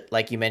trying to just,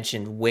 like you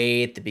mentioned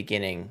way at the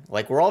beginning,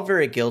 like we're all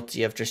very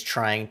guilty of just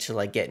trying to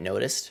like get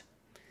noticed.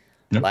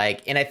 yeah.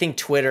 Like, and I think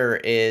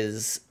Twitter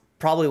is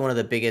probably one of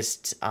the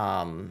biggest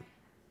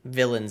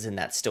villains in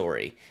that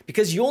story,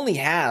 because you only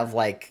have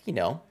like,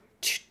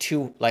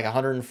 two like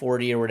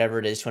 140 or whatever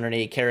it is,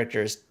 280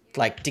 characters,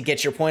 like to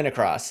get your point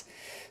across.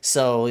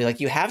 So like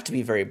you have to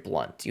be very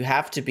blunt. You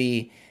have to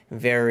be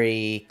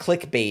very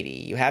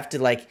clickbaity. You have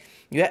to like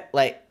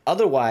like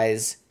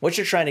otherwise what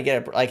you're trying to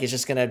get like is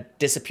just gonna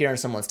disappear in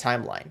someone's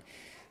timeline.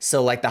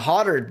 So like the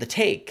hotter the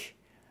take,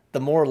 the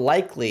more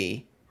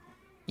likely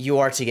you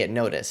are to get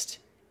noticed.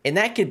 And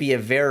that could be a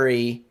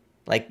very,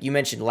 like you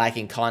mentioned,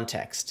 lacking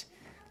context.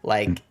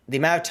 Like the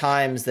amount of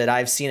times that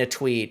I've seen a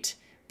tweet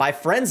by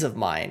friends of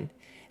mine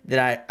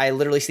that I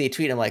literally see a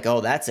tweet and I'm like, oh,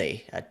 that's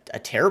a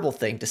terrible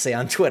thing to say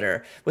on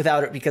Twitter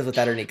without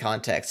any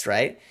context,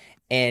 right?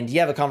 And you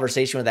have a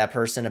conversation with that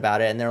person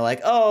about it and they're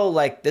like, oh,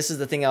 like this is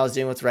the thing I was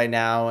doing with right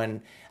now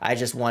and I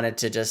just wanted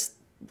to just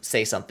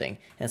say something.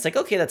 And it's like,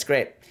 okay, that's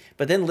great.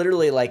 But then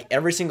literally like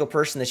every single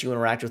person that you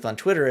interact with on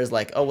Twitter is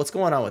like, oh, what's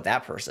going on with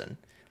that person?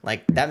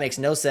 Like that makes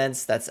no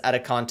sense. That's out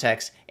of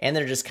context. And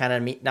they're just kind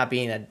of not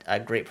being a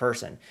great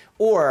person.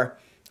 Or,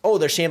 oh,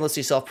 they're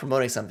shamelessly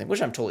self-promoting something,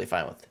 which I'm totally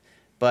fine with.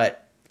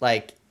 But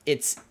like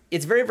it's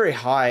very, very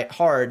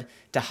hard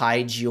to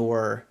hide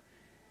your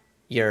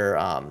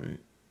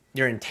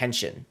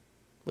intention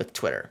with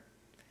Twitter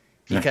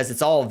Yeah. because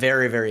it's all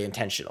very, very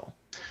intentional.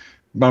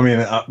 But I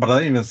mean, but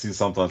I even see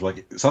sometimes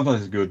like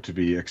sometimes it's good to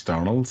be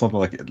external. Something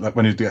like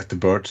when you get the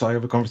bird's eye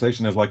of a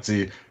conversation, it's like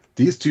see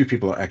these two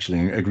people are actually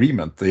in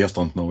agreement. They just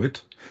don't know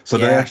it. So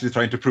they're Yeah. actually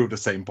trying to prove the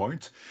same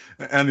point.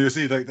 And you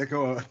see they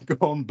go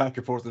on back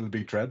and forth in a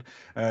big thread.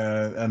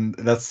 And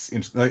that's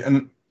interesting.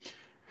 And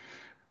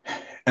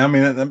I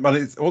mean, but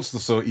it's also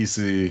so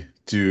easy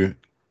to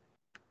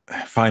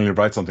finally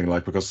write something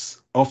like,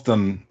 because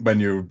often when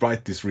you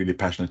write these really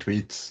passionate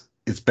tweets,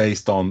 it's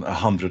based on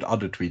 100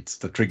 other tweets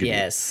that triggered you.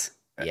 Yes.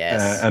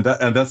 Yes. And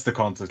that's the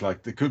context.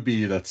 Like it could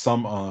be that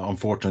some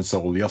unfortunate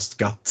soul just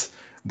got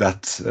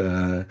that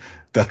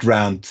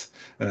rant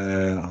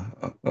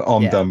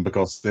on Yeah. them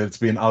because there's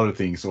been other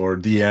things or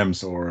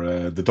DMs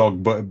or the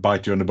dog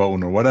bite you on the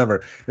bone or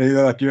whatever.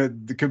 Like there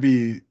could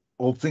be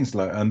all things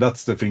like, and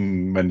that's the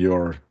thing when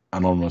you're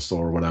anonymous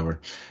or whatever.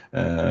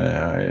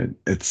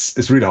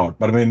 It's really hard.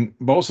 But I mean,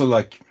 but also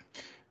like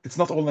it's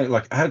not only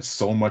like I had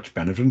so much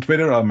benefit from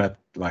Twitter.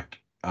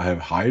 I have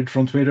hired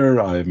from Twitter.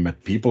 I've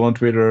met people on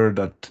Twitter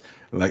that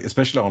like,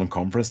 especially on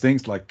conference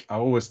things. Like I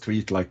always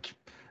tweet like,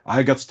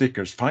 I got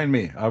stickers. Find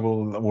me. I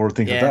will, or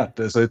things like Yeah.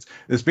 that. So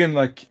it's been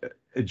like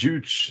a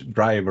huge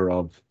driver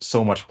of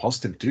so much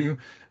positive too.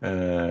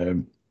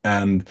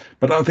 And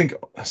but I think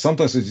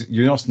sometimes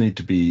you just need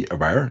to be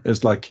aware.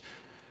 It's like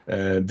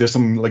there's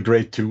some like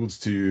great tools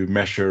to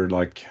measure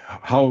like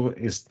how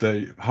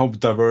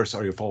diverse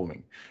are you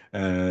following.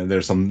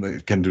 There's some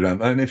that can do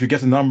that, and if you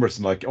get the numbers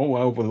like, oh,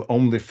 I will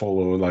only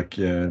follow like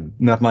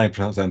not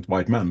 9%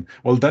 white men,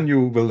 well then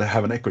you will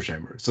have an echo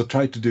chamber. So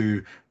try to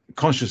do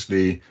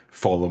consciously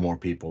follow more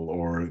people,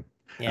 or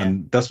Yeah.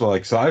 and that's what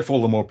like, so I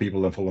follow more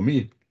people than follow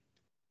me,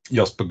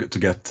 just to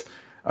get,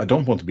 I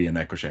don't want to be an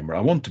echo chamber. I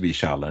want to be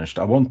challenged.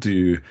 I want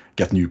to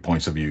get new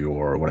points of view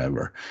or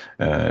whatever.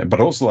 But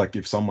also like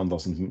if someone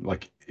doesn't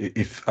like,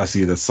 if I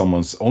see that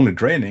someone's only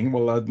draining,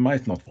 well, I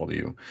might not follow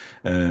you.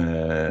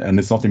 And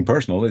it's nothing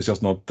personal. It's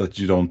just not that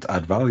you don't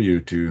add value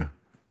to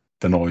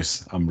the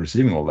noise I'm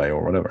receiving all day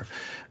or whatever.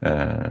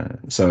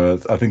 So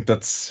I think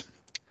that's,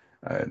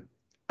 uh,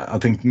 I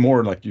think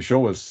more like you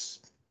show us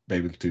be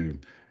able to,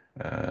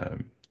 uh,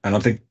 and I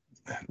think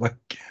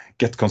like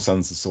get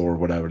consensus or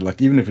whatever.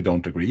 Like even if we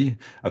don't agree,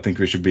 I think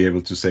we should be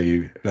able to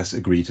say let's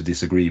agree to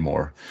disagree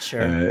more.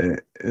 Sure.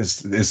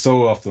 It's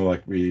so often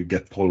like we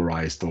get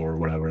polarized or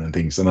whatever and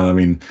things. And I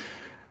mean,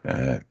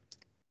 uh,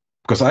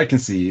 because I can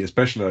see,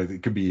 especially like,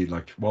 it could be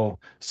like, well,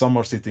 some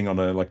are sitting on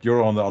a like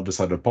you're on the other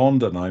side of the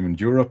pond and I'm in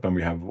Europe and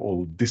we have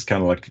all this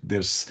kind of like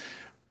there's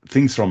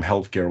things from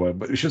healthcare,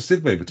 but we should still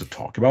be able to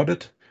talk about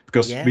it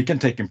because we Yeah. can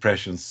take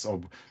impressions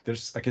of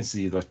there's I can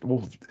see that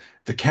well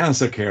the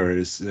cancer care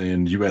is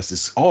in US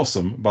is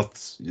awesome,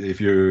 but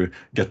if you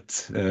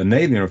get a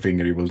nail in your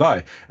finger you will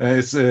die.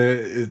 It's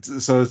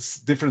so it's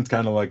different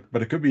kind of like,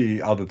 but it could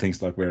be other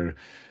things like where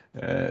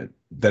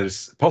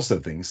there's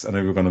positive things and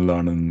then we're going to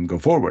learn and go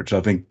forward. So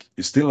I think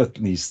you still at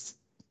least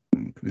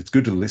it's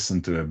good to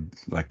listen to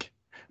like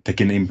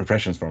taking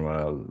impressions from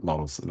a lot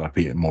of like,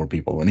 more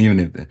people, and even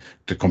if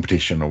the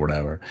competition or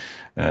whatever.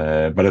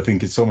 But I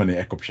think it's so many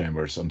echo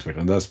chambers on Twitter,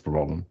 and that's the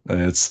problem.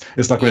 It's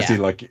like when I see Yeah.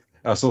 like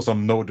I saw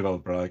some Node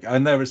developer like I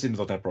never seen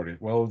a .NET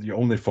project. Well, you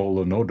only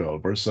follow Node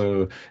developers,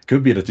 so it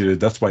could be that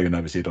that's why you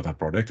never see a .NET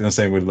project. And the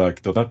same with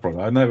like .NET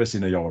project. I've never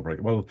seen a Java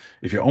project. Well,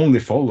 if you only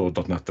follow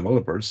 .NET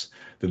developers,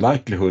 the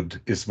likelihood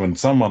is when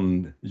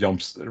someone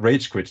jumps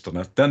rage quits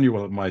 .NET, then you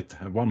will might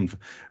have one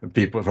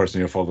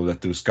person you follow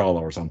that do Scala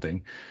or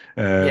something.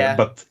 Yeah.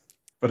 But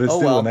it's Oh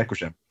still an well. echo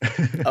chamber.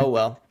 Oh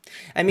well.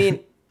 I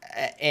mean,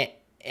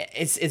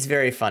 it's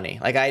very funny.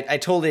 Like I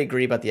totally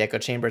agree about the echo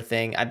chamber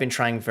thing. I've been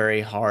trying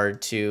very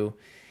hard to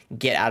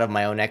get out of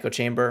my own echo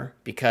chamber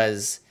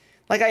because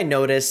like I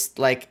noticed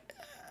like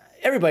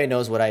everybody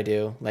knows what I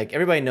do. Like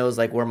everybody knows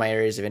like where my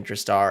areas of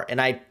interest are, and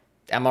I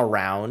am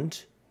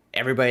around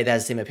everybody that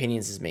has the same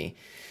opinions as me.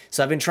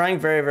 So I've been trying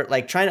very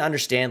like trying to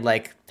understand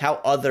like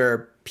how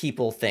other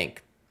people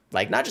think,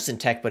 like not just in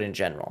tech but in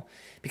general,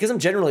 because I'm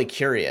generally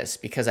curious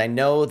because I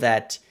know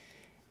that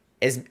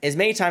as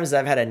many times as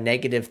I've had a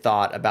negative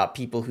thought about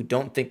people who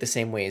don't think the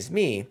same way as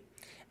me,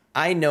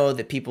 I know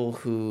that people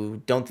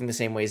who don't think the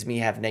same way as me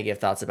have negative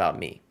thoughts about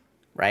me,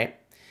 right?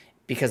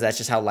 Because that's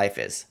just how life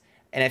is.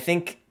 And I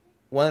think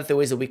one of the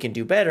ways that we can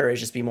do better is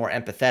just be more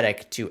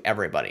empathetic to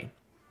everybody.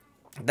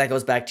 That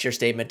goes back to your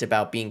statement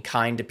about being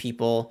kind to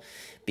people,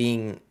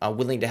 being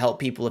willing to help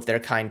people if they're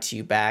kind to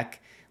you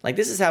back. Like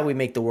this is how we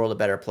make the world a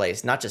better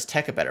place, not just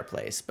tech a better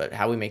place, but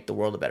how we make the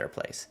world a better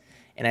place.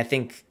 And I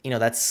think,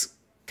 that's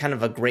kind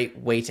of a great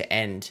way to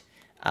end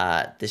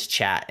this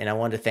chat. And I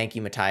wanted to thank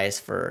you, Mattias,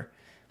 for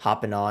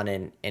hopping on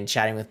and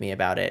chatting with me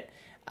about it.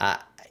 Uh,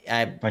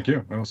 I Thank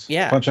you. It was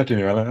yeah fun chatting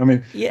to you. I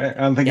mean, yeah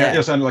I think yeah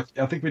yes, and like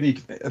I think we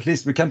need at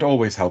least we can't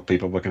always help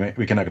people, but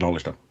we can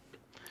acknowledge them.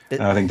 th-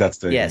 And I think that's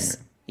the yes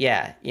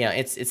yeah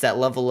it's that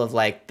level of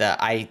like the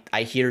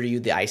I hear you,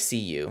 the I see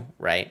you,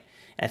 right?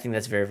 And I think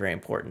that's very, very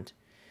important.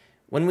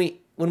 When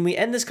we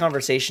end this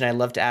conversation, I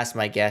love to ask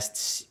my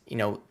guests,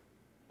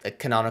 a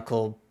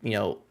canonical,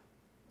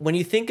 when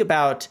you think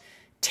about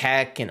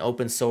tech and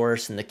open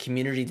source and the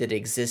community that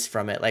exists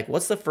from it, like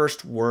what's the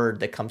first word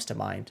that comes to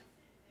mind?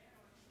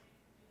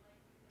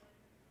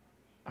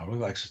 I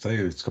would actually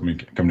say it's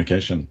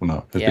communication for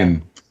now. It's Yeah.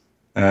 been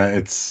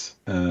it's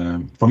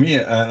for me,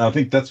 and I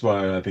think that's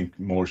why I think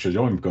more should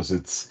join because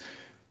it's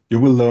you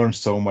will learn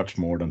so much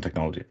more than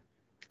technology.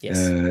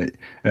 Yes. Uh,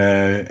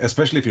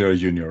 Especially if you're a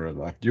junior,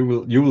 like you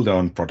will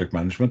learn project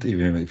management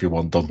even if you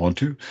don't want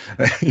to,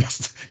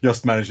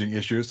 just managing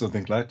issues and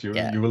things like that.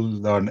 Yeah. You will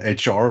learn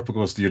HR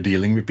because you're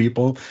dealing with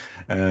people.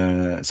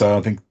 So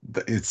I think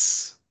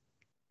it's,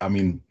 I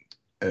mean,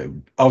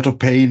 out of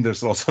pain,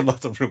 there's also a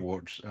lot of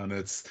rewards, and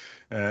it's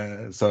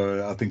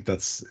so I think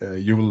that's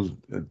you will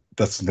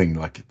that's the thing.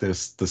 Like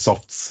there's the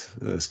soft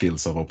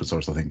skills of open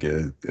source. I think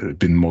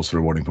been most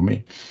rewarding for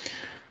me.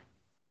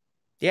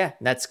 Yeah,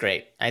 that's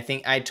great. I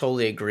think I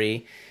totally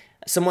agree.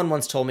 Someone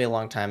once told me a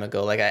long time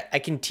ago, like, I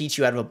can teach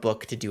you out of a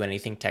book to do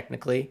anything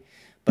technically,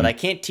 but I Mm.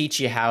 can't teach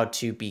you how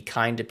to be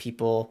kind to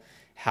people,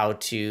 how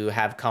to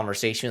have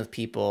conversation with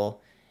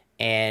people,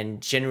 and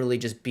generally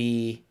just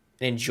be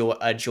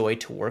a joy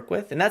to work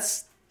with. And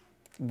that's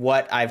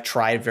what I've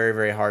tried very,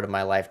 very hard in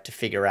my life to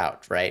figure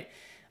out, right?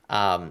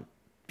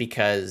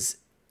 Because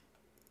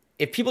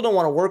if people don't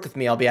want to work with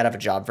me, I'll be out of a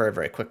job very,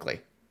 very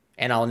quickly.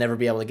 And I'll never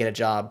be able to get a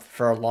job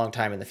for a long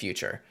time in the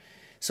future.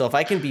 So if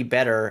I can be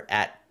better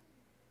at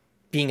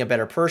being a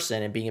better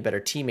person and being a better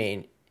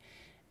teammate,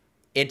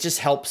 it just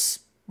helps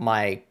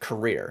my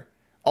career.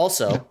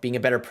 Also, being a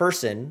better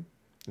person,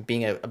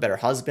 being a better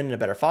husband and a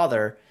better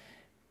father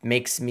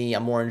makes me a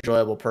more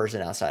enjoyable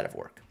person outside of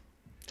work.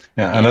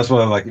 Yeah, and that's And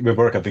why like with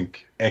work, I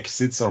think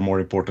exits are more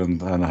important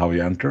than how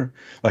you enter.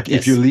 Like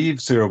if you yes,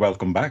 leave, so you're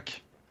welcome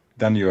back,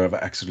 then you have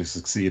actually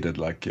succeeded,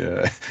 like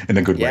in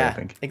a good way, I yeah,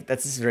 think. I think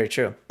that's very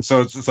true.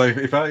 So it's like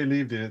if I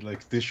leave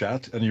like this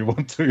chat and you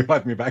want to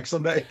invite me back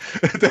someday,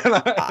 then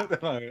Uh,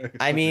 I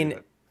I accept mean,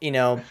 that.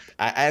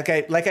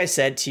 like I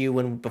said to you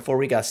when before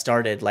we got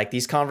started, like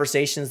these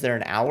conversations, they're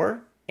an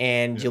hour,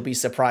 and Yeah. you'll be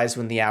surprised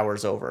when the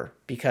hour's over.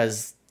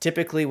 Because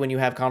typically, when you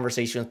have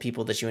conversation with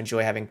people that you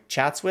enjoy having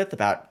chats with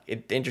about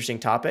interesting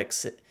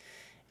topics,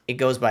 it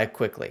goes by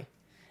quickly.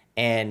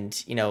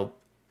 And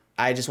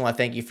I just want to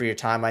thank you for your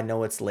time. I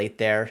know it's late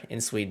there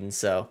in Sweden,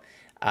 so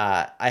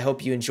I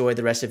hope you enjoy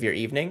the rest of your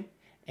evening.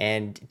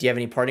 And do you have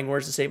any parting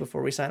words to say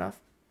before we sign off?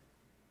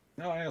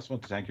 No, I just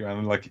want to thank you,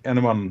 and like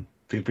anyone,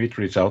 feel free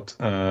to reach out,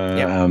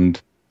 Yep.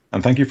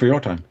 and thank you for your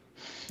time.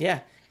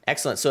 Yeah,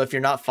 excellent. So if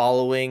you're not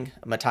following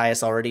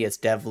Mattias already, it's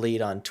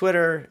DevLead on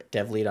Twitter,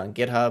 DevLead on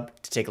GitHub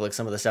to take a look at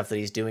some of the stuff that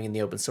he's doing in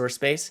the open source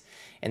space.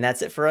 And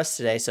that's it for us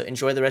today. So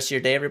enjoy the rest of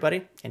your day,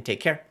 everybody, and take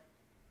care.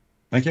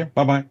 Thank you.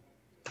 Bye bye.